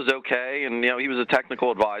set was okay, and he was a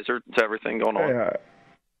technical advisor to everything going on.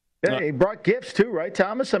 Yeah, he brought gifts too, right,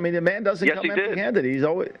 Thomas? I mean, the man doesn't come empty-handed. He's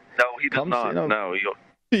always he does not. No,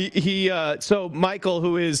 So Michael,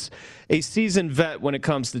 who is a seasoned vet when it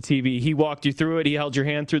comes to TV, he walked you through it. He held your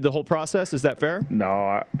hand through the whole process. Is that fair?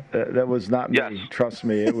 No, that was not me. Yes. Trust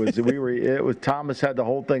me. It was Thomas had the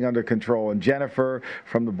whole thing under control, and Jennifer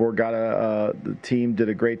from the Borgata the team did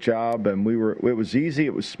a great job, and it was easy.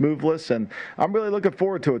 It was smoothless, and I'm really looking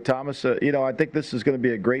forward to it, Thomas. I think this is going to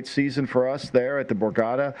be a great season for us there at the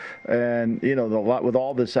Borgata, and with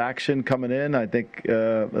all this action coming in, I think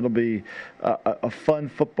it'll be a fun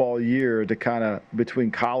football year to kind of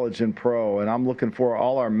between college and pro, and I'm looking for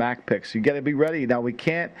all our MAC picks. You got to be ready. Now we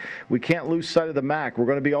can't lose sight of the MAC. We're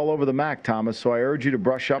going to be all over the MAC, Thomas. So I urge you to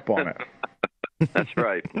brush up on it. That's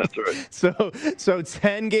right. That's right. So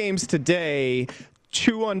 10 games today,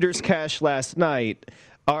 2 unders cash last night.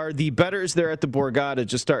 Are the bettors there at the Borgata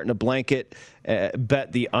just starting to blanket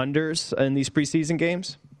bet the unders in these preseason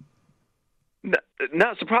games?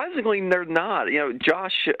 No, surprisingly, they're not.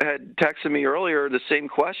 Josh had texted me earlier the same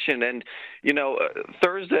question, and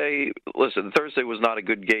Thursday was not a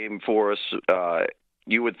good game for us.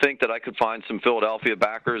 You would think that I could find some Philadelphia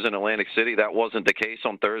backers in Atlantic City. That wasn't the case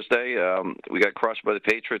on Thursday. We got crushed by the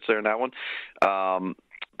Patriots there in that one.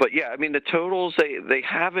 But yeah, I mean, the totals, they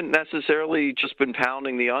haven't necessarily just been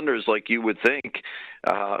pounding the unders like you would think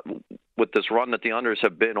with this run that the unders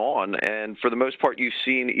have been on. And for the most part, you've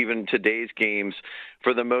seen even today's games,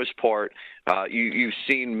 for the most part, you've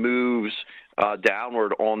seen moves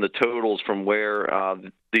downward on the totals from where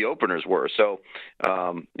the openers were. So,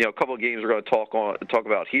 a couple of games we're going to talk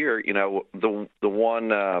about here. The one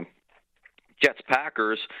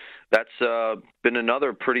Jets-Packers, that's been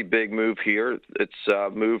another pretty big move here. It's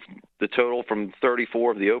moved the total from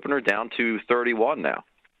 34 of the opener down to 31 now.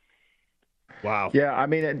 Wow. Yeah, I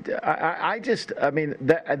mean,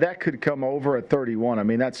 that could come over at 31. I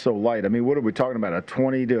mean, that's so light. I mean, what are we talking about? A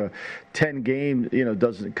 20 to 10 game,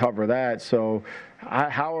 doesn't cover that. So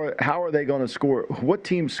how are they going to score? What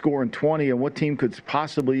team's scoring 20 and what team could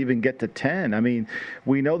possibly even get to 10? I mean,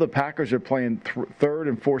 we know the Packers are playing third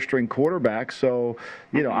and fourth string quarterbacks. So,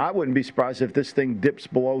 I wouldn't be surprised if this thing dips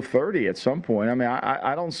below 30 at some point. I mean,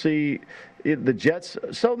 I don't see the Jets.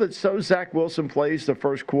 So Zach Wilson plays the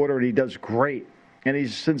first quarter and he does great. And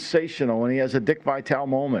he's sensational, and he has a Dick Vitale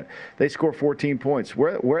moment. They score 14 points.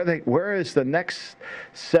 Where is the next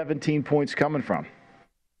 17 points coming from?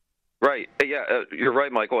 Right. Yeah, you're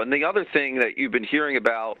right, Michael. And the other thing that you've been hearing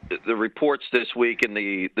about, the reports this week and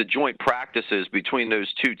the joint practices between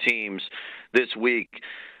those two teams this week,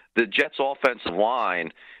 the Jets' offensive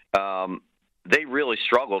line, they really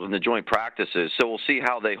struggled in the joint practices. So we'll see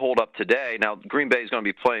how they hold up today. Now, Green Bay is going to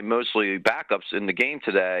be playing mostly backups in the game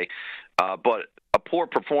today, but a poor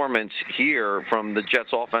performance here from the Jets'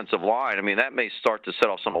 offensive line, I mean, that may start to set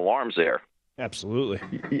off some alarms there. Absolutely.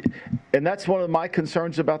 And that's one of my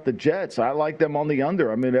concerns about the Jets. I like them on the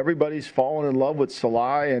under. I mean, everybody's fallen in love with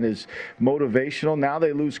Salah and his motivational. Now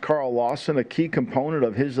they lose Carl Lawson, a key component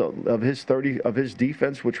of his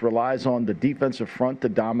defense, which relies on the defensive front to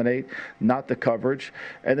dominate, not the coverage.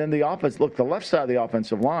 And then the offense. Look, the left side of the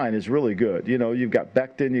offensive line is really good. You've got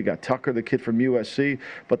Becton, you've got Tucker, the kid from USC,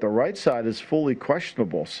 but the right side is fully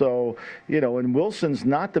questionable. So, and Wilson's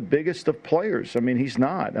not the biggest of players. I mean, he's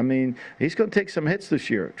not. I mean, he's going to take some hits this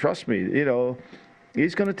year. Trust me,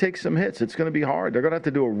 he's going to take some hits. It's going to be hard. They're going to have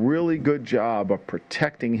to do a really good job of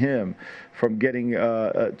protecting him from getting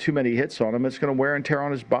too many hits on him. It's going to wear and tear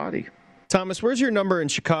on his body. Thomas, where's your number in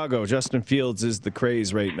Chicago? Justin Fields is the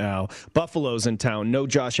craze right now. Buffalo's in town. No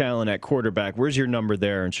Josh Allen at quarterback. Where's your number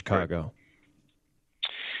there in Chicago?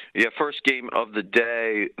 Yeah, first game of the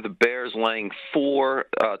day, the Bears laying 4,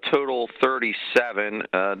 total 37.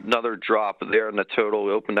 Another drop there in the total.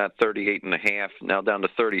 We opened at 38.5, now down to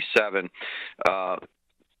 37. Of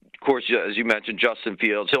course, as you mentioned, Justin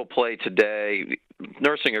Fields, he'll play today,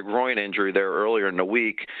 nursing a groin injury there earlier in the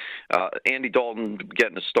week. Andy Dalton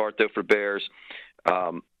getting a start, though, for Bears.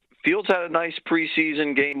 Fields had a nice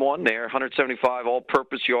preseason game one there, 175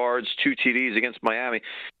 all-purpose yards, 2 TDs against Miami.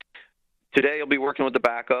 Today he'll be working with the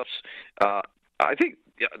backups. I think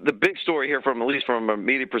the big story here, at least from a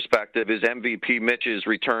media perspective, is MVP Mitch's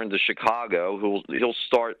return to Chicago. He'll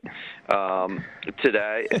start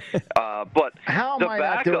today. But how am I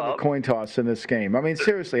not doing the coin toss in this game? I mean,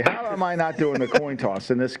 seriously, how am I not doing the coin toss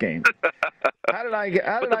in this game? How did I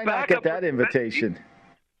not get that invitation?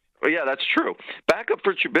 Well, yeah, that's true. Backup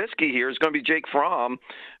for Trubisky here is going to be Jake Fromm,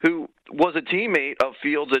 who was a teammate of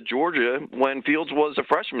Fields at Georgia when Fields was a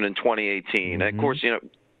freshman in 2018. And of course,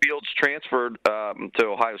 Fields transferred to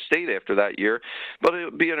Ohio State after that year, but it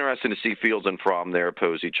would be interesting to see Fields and Fromm there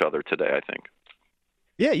oppose each other today, I think.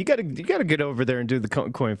 Yeah, you got to get over there and do the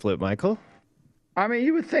coin flip, Michael. I mean,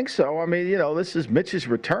 you would think so. I mean, this is Mitch's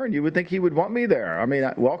return. You would think he would want me there. I mean,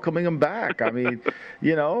 welcoming him back. I mean,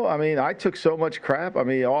 I took so much crap. I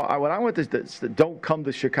mean, when I went to Don't Come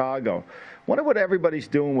to Chicago, wonder what everybody's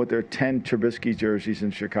doing with their 10 Trubisky jerseys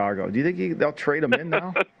in Chicago. Do you think they'll trade them in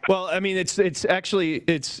now? Well, I mean,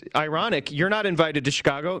 it's ironic. You're not invited to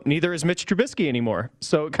Chicago. Neither is Mitch Trubisky anymore.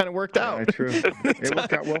 So it kind of worked out. Yeah, true. It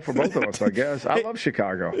worked out well for both of us, I guess. I love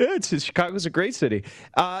Chicago. Yeah, Chicago's a great city.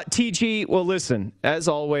 TG, well, listen, as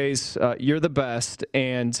always, you're the best,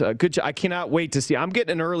 and good job. I cannot wait to see. I'm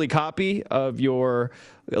getting an early copy of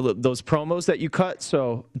those promos that you cut.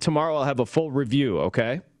 So tomorrow I'll have a full review.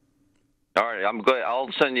 Okay. All right, I'm good. I'll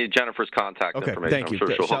send you Jennifer's contact information. Thank you. I'm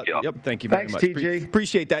sure she'll hook you up. Yep, thank you very much. Thanks, TG.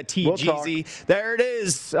 Appreciate that, TGZ. There it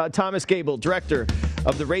is. Thomas Gable, director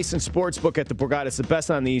of the Race and Sports Book at the Borgata. It's the best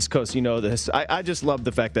on the East Coast. You know this. I just love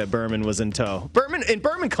the fact that Berman was in tow.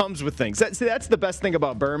 Berman comes with things. That's the best thing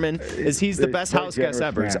about Berman is he's the best house guest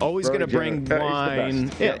ever. He's always going to bring wine.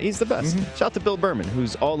 He's the best. Shout out to Bill Berman,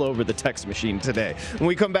 who's all over the text machine today. When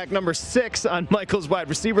we come back, number 6 on Michael's wide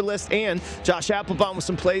receiver list, and Josh Applebaum with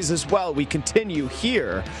some plays as well. We continue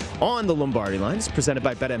here on the Lombardi Line. It's presented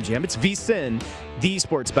by BetMGM. It's VSiN, the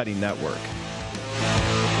Sports Betting Network.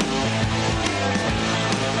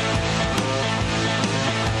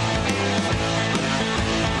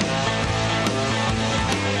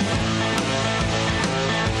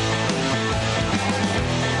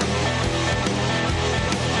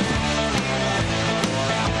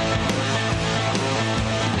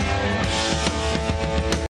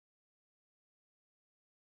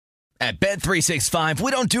 At Bet365,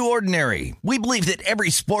 we don't do ordinary. We believe that every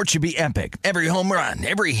sport should be epic. Every home run,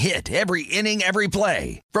 every hit, every inning, every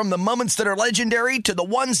play. From the moments that are legendary to the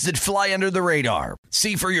ones that fly under the radar.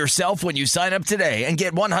 See for yourself when you sign up today and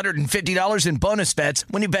get $150 in bonus bets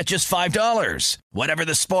when you bet just $5. Whatever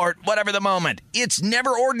the sport, whatever the moment, it's never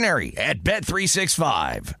ordinary at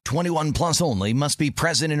Bet365. 21 plus only. Must be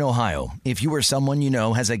present in Ohio. If you or someone you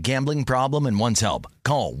know has a gambling problem and wants help,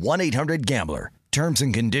 call 1-800-GAMBLER. Terms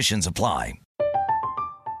and conditions apply.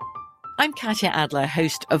 I'm Katya Adler,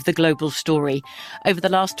 host of The Global Story. Over the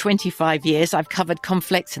last 25 years, I've covered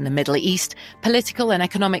conflicts in the Middle East, political and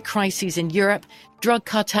economic crises in Europe, drug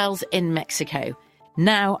cartels in Mexico.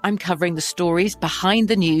 Now I'm covering the stories behind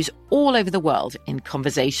the news all over the world in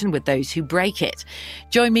conversation with those who break it.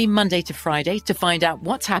 Join me Monday to Friday to find out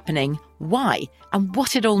what's happening, why, and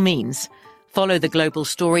what it all means. Follow The Global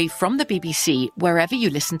Story from the BBC wherever you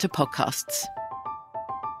listen to podcasts.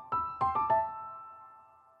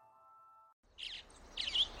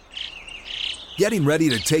 Getting ready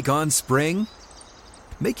to take on spring?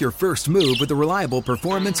 Make your first move with the reliable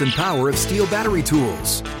performance and power of Steel battery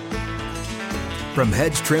tools. From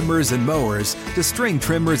hedge trimmers and mowers to string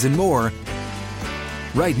trimmers and more,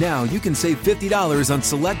 right now you can save $50 on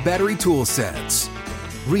select battery tool sets.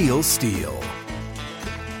 Real Steel.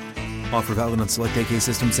 Offer valid on select AK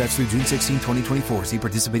system sets through June 16, 2024. See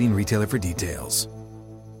participating retailer for details.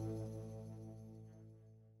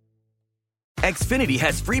 Xfinity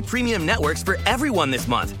has free premium networks for everyone this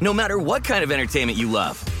month, no matter what kind of entertainment you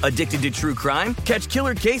love. Addicted to true crime? Catch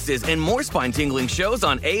killer cases and more spine-tingling shows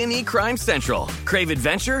on A&E Crime Central. Crave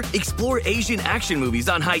adventure? Explore Asian action movies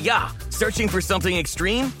on Hi-YAH. Searching for something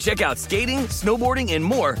extreme? Check out skating, snowboarding, and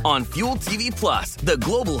more on Fuel TV Plus, the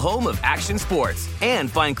global home of action sports.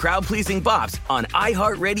 And find crowd-pleasing bops on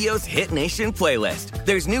iHeartRadio's Hit Nation playlist.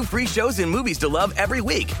 There's new free shows and movies to love every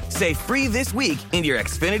week. Say free this week in your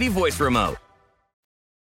Xfinity voice remote.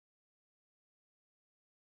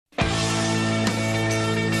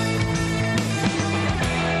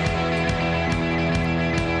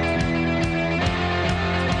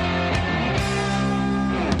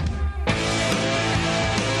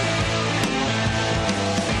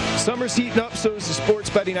 Summer's heating up, so is the sports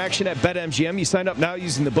betting action at BetMGM. You sign up now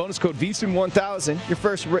using the bonus code VSiN1000. Your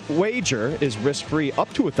first wager is risk-free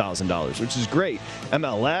up to $1,000, which is great.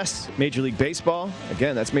 MLS, Major League Baseball,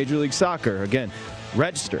 again, that's Major League Soccer. Again,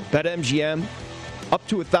 register. BetMGM, up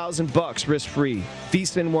to $1,000 risk-free.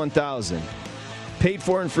 VSiN1000. Paid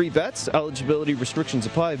for and free bets. Eligibility restrictions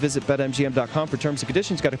apply. Visit BetMGM.com for terms and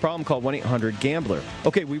conditions. Got a problem? Call 1-800-GAMBLER.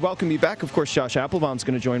 Okay, we welcome you back. Of course, Josh Applebaum's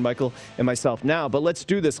going to join Michael and myself now. But let's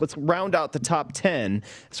do this. Let's round out the top 10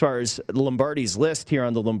 as far as Lombardi's list here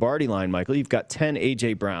on the Lombardi line, Michael. You've got 10,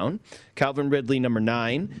 A.J. Brown. Calvin Ridley, number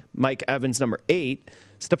 9. Mike Evans, number 8.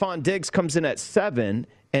 Stephon Diggs comes in at 7.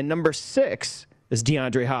 And number 6 is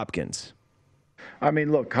DeAndre Hopkins. I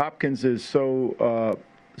mean, look, Hopkins is so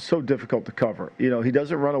difficult to cover. You know, he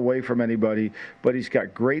doesn't run away from anybody, but he's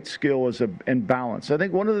got great skill and balance. I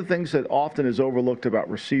think one of the things that often is overlooked about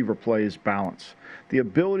receiver play is balance. The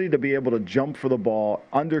ability to be able to jump for the ball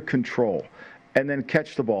under control and then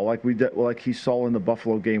catch the ball like he saw in the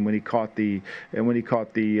Buffalo game when he caught the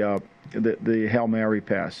Hail Mary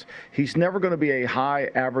pass. He's never going to be a high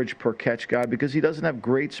average per catch guy because he doesn't have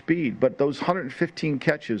great speed, but those 115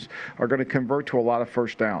 catches are going to convert to a lot of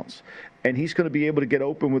first downs. And he's going to be able to get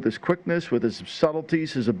open with his quickness, with his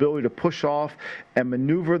subtleties, his ability to push off and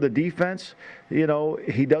maneuver the defense. You know,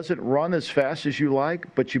 he doesn't run as fast as you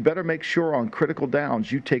like, but you better make sure on critical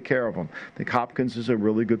downs you take care of him. I think Hopkins is a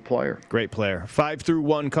really good player. Great player. 5 through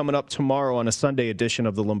 1 coming up tomorrow on a Sunday edition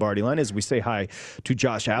of the Lombardi Line as we say hi to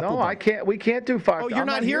Josh Applebaum. No, I can't. We can't do 5. Oh, you're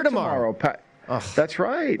not here tomorrow. Pat. That's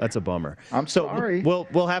right. That's a bummer. I'm sorry.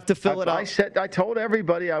 We'll have to fill it up. I told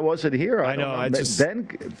everybody I wasn't here. I know.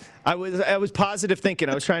 I was positive thinking.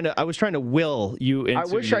 I was trying to will you into I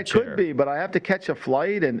wish your I chair. could be, but I have to catch a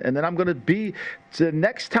flight, and then I'm going to be. The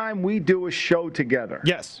next time we do a show together.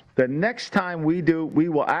 Yes. The next time we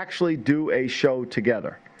will actually do a show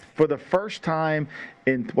together. For the first time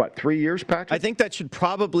in, 3 years, Patrick? I think that should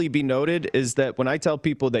probably be noted is that when I tell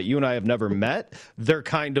people that you and I have never met, they're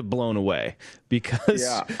kind of blown away because...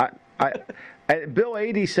 Yeah, Bill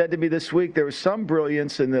Adie said to me this week there was some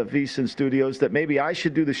brilliance in the VSiN studios that maybe I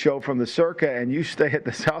should do the show from the Circa and you stay at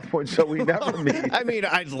the South Point so we never meet. I mean,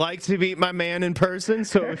 I'd like to meet my man in person.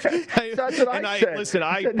 So that's what I said. Listen,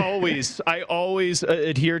 I always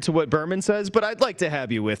adhere to what Berman says, but I'd like to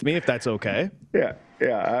have you with me if that's okay. Yeah.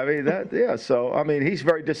 I mean So I mean, he's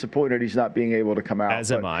very disappointed he's not being able to come out.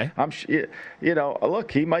 As am I.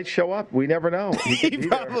 Look, he might show up. We never know.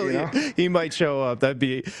 He might show up. That'd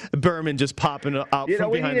be Berman just popping out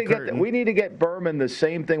from behind the curtain. We need to get Berman the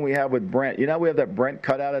same thing we have with Brent. You know, we have that Brent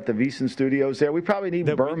cutout at the VSiN studios there. We probably need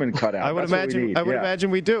Berman cutout. I would imagine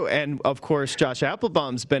we do. And of course, Josh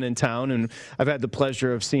Applebaum's been in town, and I've had the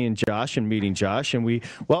pleasure of seeing Josh and meeting Josh, and we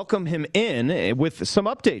welcome him in with some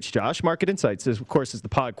updates. Josh, Market Insights, of course, is the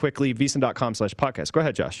pod quickly, VSiN.com/podcast. Go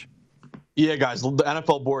ahead, Josh. Yeah, guys, the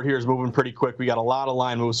NFL board here is moving pretty quick. We got a lot of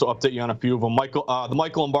line moves, so update you on a few of them. The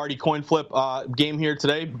Michael Lombardi coin flip game here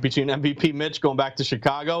today between MVP Mitch going back to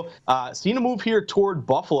Chicago. Seen a move here toward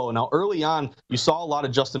Buffalo. Now, early on, you saw a lot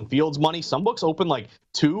of Justin Fields money. Some books opened like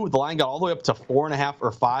 2. The line got all the way up to 4.5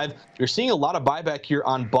 or 5. You're seeing a lot of buyback here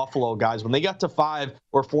on Buffalo, guys. When they got to 5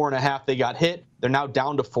 or 4.5, they got hit. They're now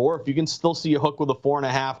down to 4. If you can still see a hook with a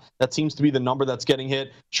 4.5, that seems to be the number that's getting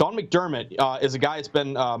hit. Sean McDermott is a guy that's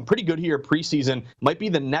been pretty good here preseason. Might be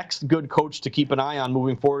the next good coach to keep an eye on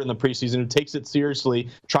moving forward in the preseason, who takes it seriously,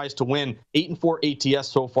 tries to win. 8-4 ATS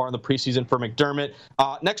so far in the preseason for McDermott.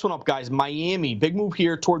 Next one up, guys, Miami. Big move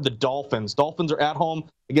here toward the Dolphins. Dolphins are at home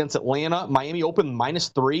against Atlanta. Miami opened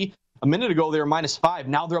 -3. A minute ago, they were -5.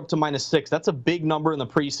 Now they're up to -6. That's a big number in the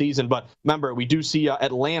preseason. But remember, we do see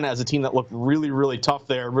Atlanta as a team that looked really, really tough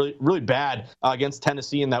there, really, really bad against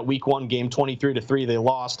Tennessee in that Week 1 game, 23-3. They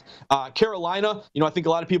lost. Carolina, I think a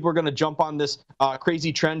lot of people are going to jump on this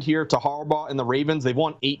crazy trend here to Harbaugh and the Ravens. They've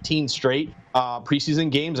won 18 straight preseason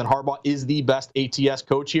games, and Harbaugh is the best ATS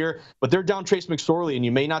coach here. But they're down Trace McSorley, and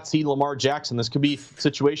you may not see Lamar Jackson. This could be a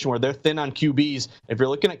situation where they're thin on QBs. If you're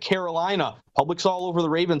looking at Carolina, public's all over the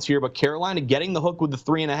Ravens here, but Carolina getting the hook with the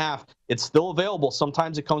 3.5. It's still available.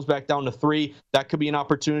 Sometimes it comes back down to 3. That could be an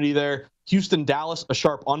opportunity there. Houston, Dallas, a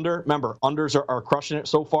sharp under. Remember, unders are crushing it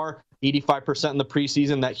so far. 85% in the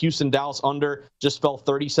preseason. That Houston-Dallas under just fell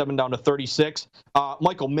 37 down to 36.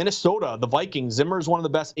 Michael, Minnesota, the Vikings. Zimmer is one of the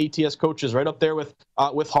best ATS coaches, right up there with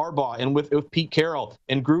Harbaugh and with Pete Carroll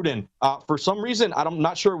and Gruden. For some reason, I'm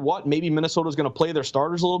not sure what. Maybe Minnesota's going to play their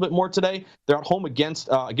starters a little bit more today. They're at home against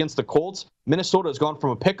the Colts. Minnesota has gone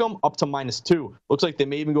from a pick'em up to -2. Looks like they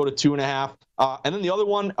may even go to 2.5. And then the other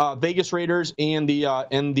one, Vegas Raiders and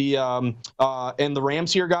the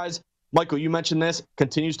Rams here, guys. Michael, you mentioned this,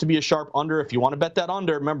 continues to be a sharp under. If you want to bet that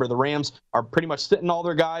under, remember the Rams are pretty much sitting all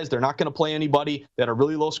their guys. They're not going to play anybody. They had a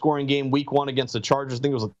really low-scoring game Week 1 against the Chargers. I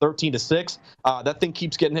think it was 13-6. That thing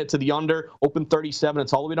keeps getting hit to the under. Open 37.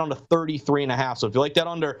 It's all the way down to 33.5. So if you like that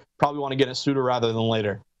under, probably want to get it sooner rather than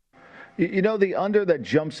later. You know, the under that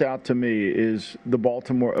jumps out to me is the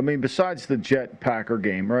Baltimore. I mean, besides the Jet-Packer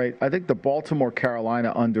game, right? I think the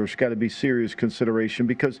Baltimore-Carolina under's got to be serious consideration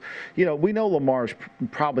because, you know, we know Lamar's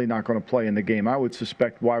probably not going to play in the game. I would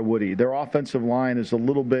suspect, why would he? Their offensive line is a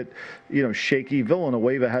little bit, you know, shaky.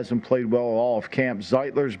 Villanueva hasn't played well at all of camp.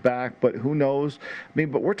 Zeitler's back, but who knows? I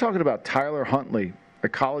mean, but we're talking about Tyler Huntley, a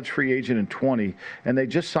college free agent in 20, and they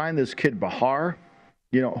just signed this kid, Bahar.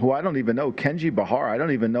 You know, who I don't even know, Kenji Bahar. I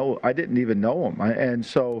didn't even know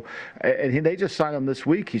him. They just signed him this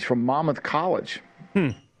week. He's from Monmouth College.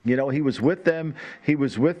 You know, he was with them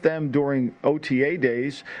during OTA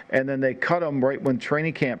days, and then they cut him right when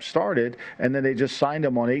training camp started, and then they just signed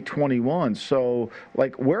him on 8/21. So,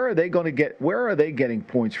 like, where are they getting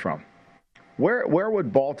points from? Where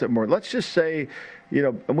would Baltimore, let's just say, you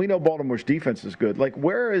know, and we know Baltimore's defense is good. Like,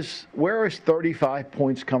 where is 35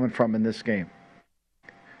 points coming from in this game?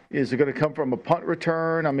 Is it going to come from a punt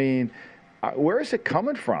return? I mean, where is it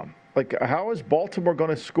coming from? Like, how is Baltimore going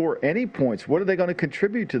to score any points? What are they going to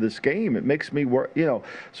contribute to this game? It makes me work, you know.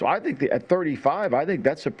 So I think at 35, I think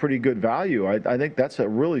that's a pretty good value. I think that's a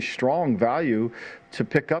really strong value to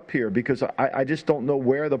pick up here because I just don't know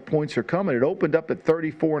where the points are coming. It opened up at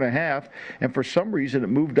 34.5, and for some reason it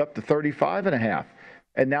moved up to 35.5.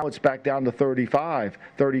 And now it's back down to 35,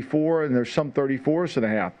 34, and there's some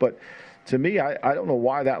 34.5. But to me, I don't know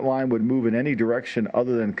why that line would move in any direction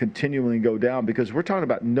other than continually go down because we're talking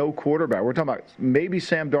about no quarterback. We're talking about maybe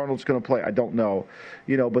Sam Darnold's going to play. I don't know.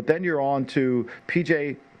 You know, but then you're on to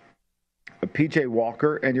PJ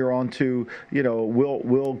Walker, and you're on to, you know,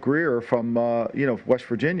 Will Greer from, you know, West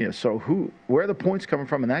Virginia. So where are the points coming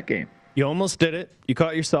from in that game? You almost did it. You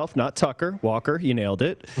caught yourself, not Tucker, Walker. You nailed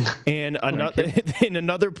it. And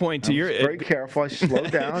another point to your. Very careful. I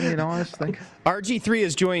slowed down. You know, I was thinking. RG3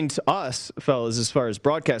 has joined us, fellas, as far as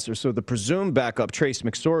broadcasters. So the presumed backup, Trace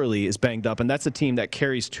McSorley, is banged up, and that's a team that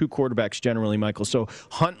carries two quarterbacks generally, Michael. So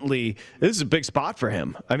Huntley, this is a big spot for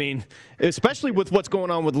him. I mean, especially with what's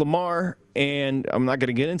going on with Lamar, and I'm not going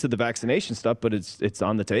to get into the vaccination stuff, but it's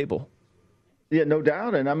on the table. Yeah, no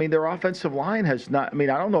doubt. And, I mean, their offensive line has not – I mean,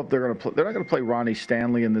 I don't know if they're going to play – they're not going to play Ronnie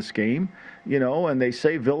Stanley in this game, you know, and they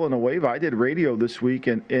say Villanueva. I did radio this week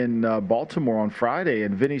in Baltimore on Friday,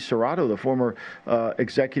 and Vinny Serrato, the former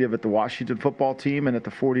executive at the Washington football team and at the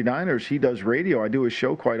 49ers, he does radio. I do his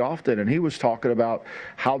show quite often, and he was talking about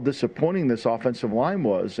how disappointing this offensive line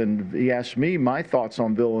was. And he asked me my thoughts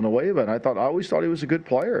on Villanueva, and I always thought he was a good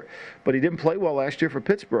player. But he didn't play well last year for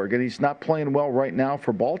Pittsburgh, and he's not playing well right now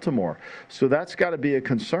for Baltimore. So that's got to be a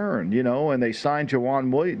concern, you know. And they signed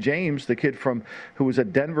Jawan James, the kid who was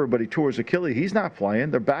at Denver, but he tore his Achilles. He's not playing.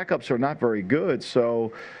 Their backups are not very good.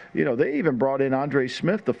 So, you know, they even brought in Andre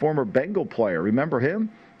Smith, the former Bengal player. Remember him?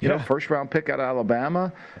 You know, first-round pick out of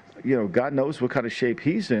Alabama. You know, God knows what kind of shape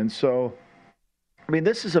he's in. So, I mean,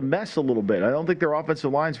 this is a mess a little bit. I don't think their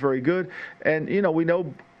offensive line's very good. And, you know, we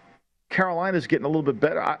know Carolina's getting a little bit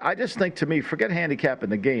better. I just think, to me, forget handicapping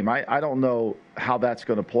the game. I don't know how that's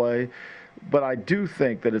going to play. But I do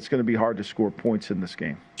think that it's going to be hard to score points in this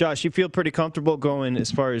game. Josh, you feel pretty comfortable going as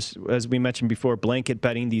far as we mentioned before, blanket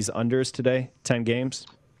betting these unders today, 10 games?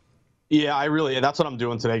 Yeah, that's what I'm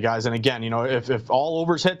doing today, guys. And again, you know, if all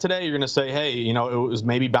overs hit today, you're going to say, hey, you know, it was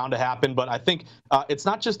maybe bound to happen. But I think it's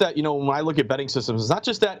not just that, you know, when I look at betting systems, it's not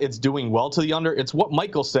just that it's doing well to the under. It's what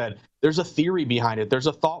Michael said. There's a theory behind it. There's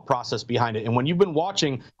a thought process behind it. And when you've been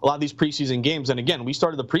watching a lot of these preseason games, and again, we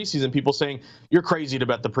started the preseason, people saying, you're crazy to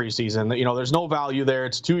bet the preseason. You know, there's no value there.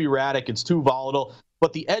 It's too erratic. It's too volatile.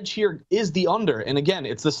 But the edge here is the under. And again,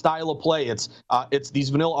 it's the style of play. It's these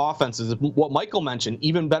vanilla offenses. What Michael mentioned,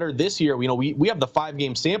 even better this year. You know, we have the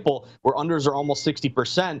 5-game sample where unders are almost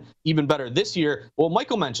 60%. Even better this year. Well,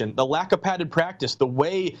 Michael mentioned the lack of padded practice, the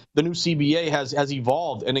way the new CBA has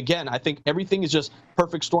evolved. And again, I think everything is just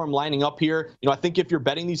perfect storm lining up here. You know, I think if you're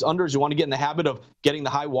betting these unders, you want to get in the habit of getting the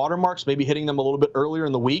high watermarks, maybe hitting them a little bit earlier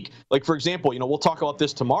in the week. Like, for example, you know, we'll talk about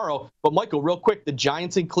this tomorrow. But Michael, real quick, the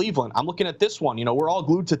Giants in Cleveland. I'm looking at this one. You know, we're all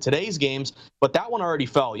glued to today's games, but that one already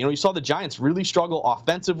fell. You know, you saw the Giants really struggle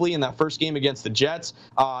offensively in that first game against the Jets.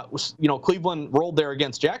 You know, Cleveland rolled there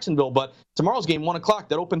against Jacksonville, but tomorrow's game, 1 o'clock,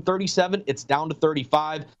 that opened 37. It's down to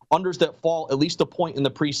 35. Unders that fall at least a point in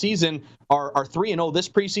the preseason are 3-0 this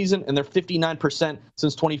preseason, and they're 59%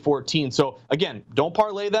 since 2014. So again, don't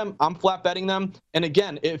parlay them. I'm flat betting them. And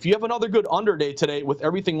again, if you have another good under day today with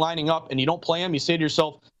everything lining up and you don't play them, you say to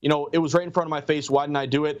yourself, you know, it was right in front of my face. Why didn't I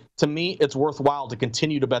do it? To me, it's worthwhile to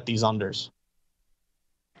continue to bet these unders.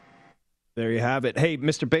 There you have it. Hey,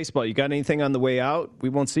 Mr. Baseball, you got anything on the way out? We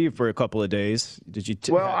won't see you for a couple of days. Did you?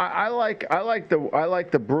 I like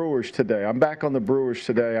the Brewers today. I'm back on the Brewers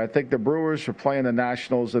today. I think the Brewers are playing the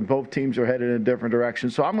Nationals, and both teams are headed in different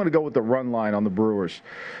directions. So I'm going to go with the run line on the Brewers.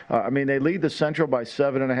 They lead the Central by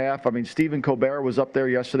 7.5. Stephen Colbert was up there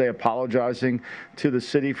yesterday apologizing to the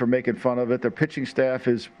city for making fun of it. Their pitching staff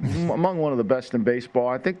is among one of the best in baseball.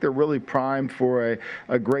 I think they're really primed for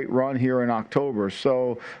a great run here in October.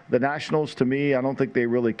 So the Nationals, to me, I don't think they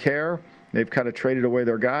really care. They've kind of traded away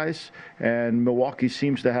their guys, and Milwaukee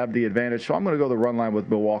seems to have the advantage. So I'm going to go the run line with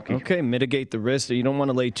Milwaukee. Okay, mitigate the risk. You don't want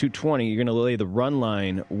to lay 220. You're going to lay the run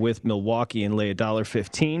line with Milwaukee and lay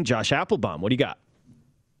 $1.15. Josh Applebaum, what do you got?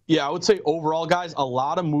 Yeah, I would say overall, guys, a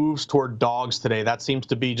lot of moves toward dogs today. That seems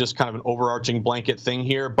to be just kind of an overarching blanket thing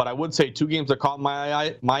here. But I would say two games that caught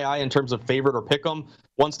my eye in terms of favorite or pick 'em.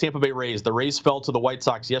 One's Tampa Bay Rays. The Rays fell to the White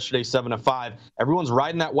Sox yesterday 7-5. Everyone's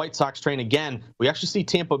riding that White Sox train again. We actually see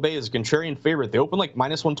Tampa Bay as a contrarian favorite. They opened like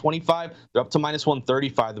 -125. They're up to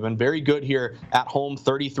 -135. They've been very good here at home,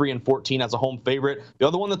 33-14 as a home favorite. The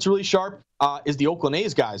other one that's really sharp is the Oakland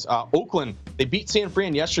A's, guys. Oakland, they beat San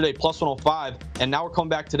Fran yesterday +105, and now we're coming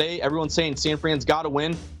back today. Everyone's saying San Fran's got to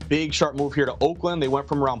win. Big sharp move here to Oakland. They went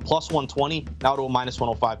from around +120 now to a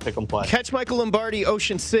 -105 pick 'em play. Catch Michael Lombardi,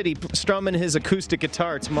 Ocean City, strumming his acoustic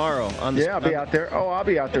guitar tomorrow. I'll be out there. I'll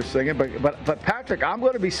be out there singing. But Patrick, I'm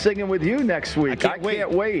going to be singing with you next week. I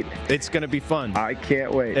can't wait. It's going to be fun. I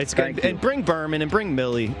can't wait. And bring Berman and bring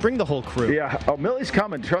Millie. Bring the whole crew. Yeah. Oh, Millie's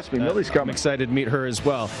coming. Trust me, Millie's coming. I'm excited to meet her as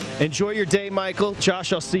well. Enjoy your day, Michael.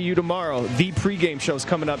 Josh, I'll see you tomorrow. The pregame show's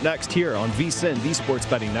coming up next here on VSiN, the Sports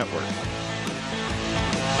Betting Network.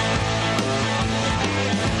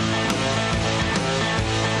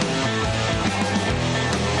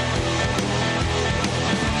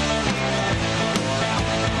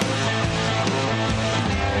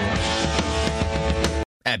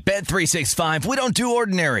 At Bet365, we don't do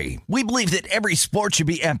ordinary. We believe that every sport should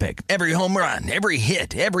be epic. Every home run, every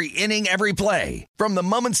hit, every inning, every play. From the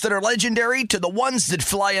moments that are legendary to the ones that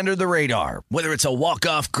fly under the radar. Whether it's a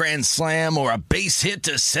walk-off grand slam or a base hit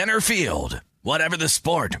to center field. Whatever the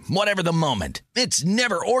sport, whatever the moment. It's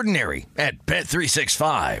never ordinary at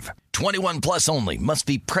Bet365. 21 plus only. Must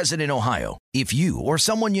be present in Ohio. If you or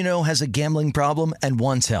someone you know has a gambling problem and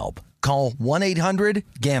wants help, call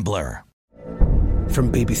 1-800-GAMBLER. From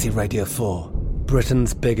BBC Radio 4,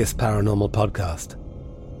 Britain's biggest paranormal podcast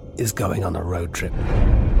is going on a road trip.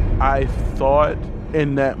 I thought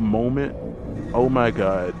in that moment, oh my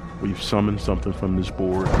God, we've summoned something from this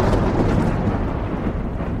board.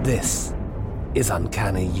 This is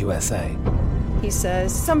Uncanny USA. He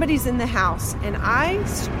says, somebody's in the house, and I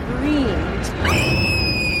screamed.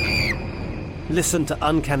 Listen to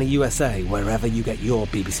Uncanny USA wherever you get your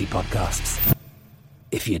BBC podcasts,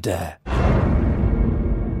 if you dare.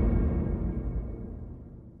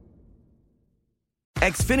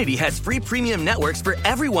 Xfinity has free premium networks for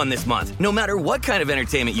everyone this month, no matter what kind of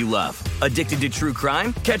entertainment you love. Addicted to true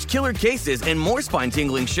crime? Catch killer cases and more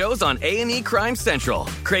spine-tingling shows on A&E Crime Central.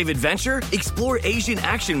 Crave adventure? Explore Asian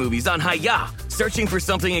action movies on Hi-YAH. Searching for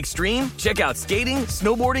something extreme? Check out skating,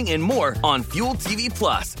 snowboarding, and more on Fuel TV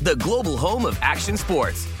Plus, the global home of action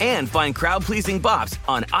sports. And find crowd-pleasing bops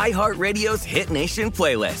on iHeartRadio's Hit Nation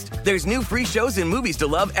playlist. There's new free shows and movies to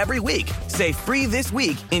love every week. Say free this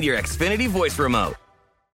week in your Xfinity voice remote.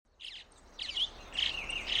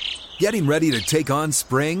 Getting ready to take on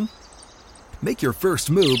spring? Make your first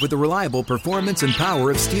move with the reliable performance and power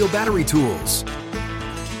of Steel battery tools.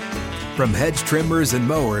 From hedge trimmers and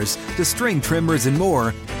mowers to string trimmers and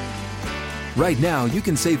more, right now you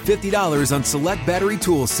can save $50 on select battery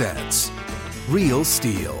tool sets. Real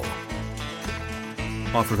Steel.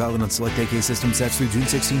 Offer valid on select AK system sets through June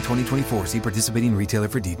 16, 2024. See participating retailer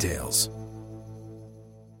for details.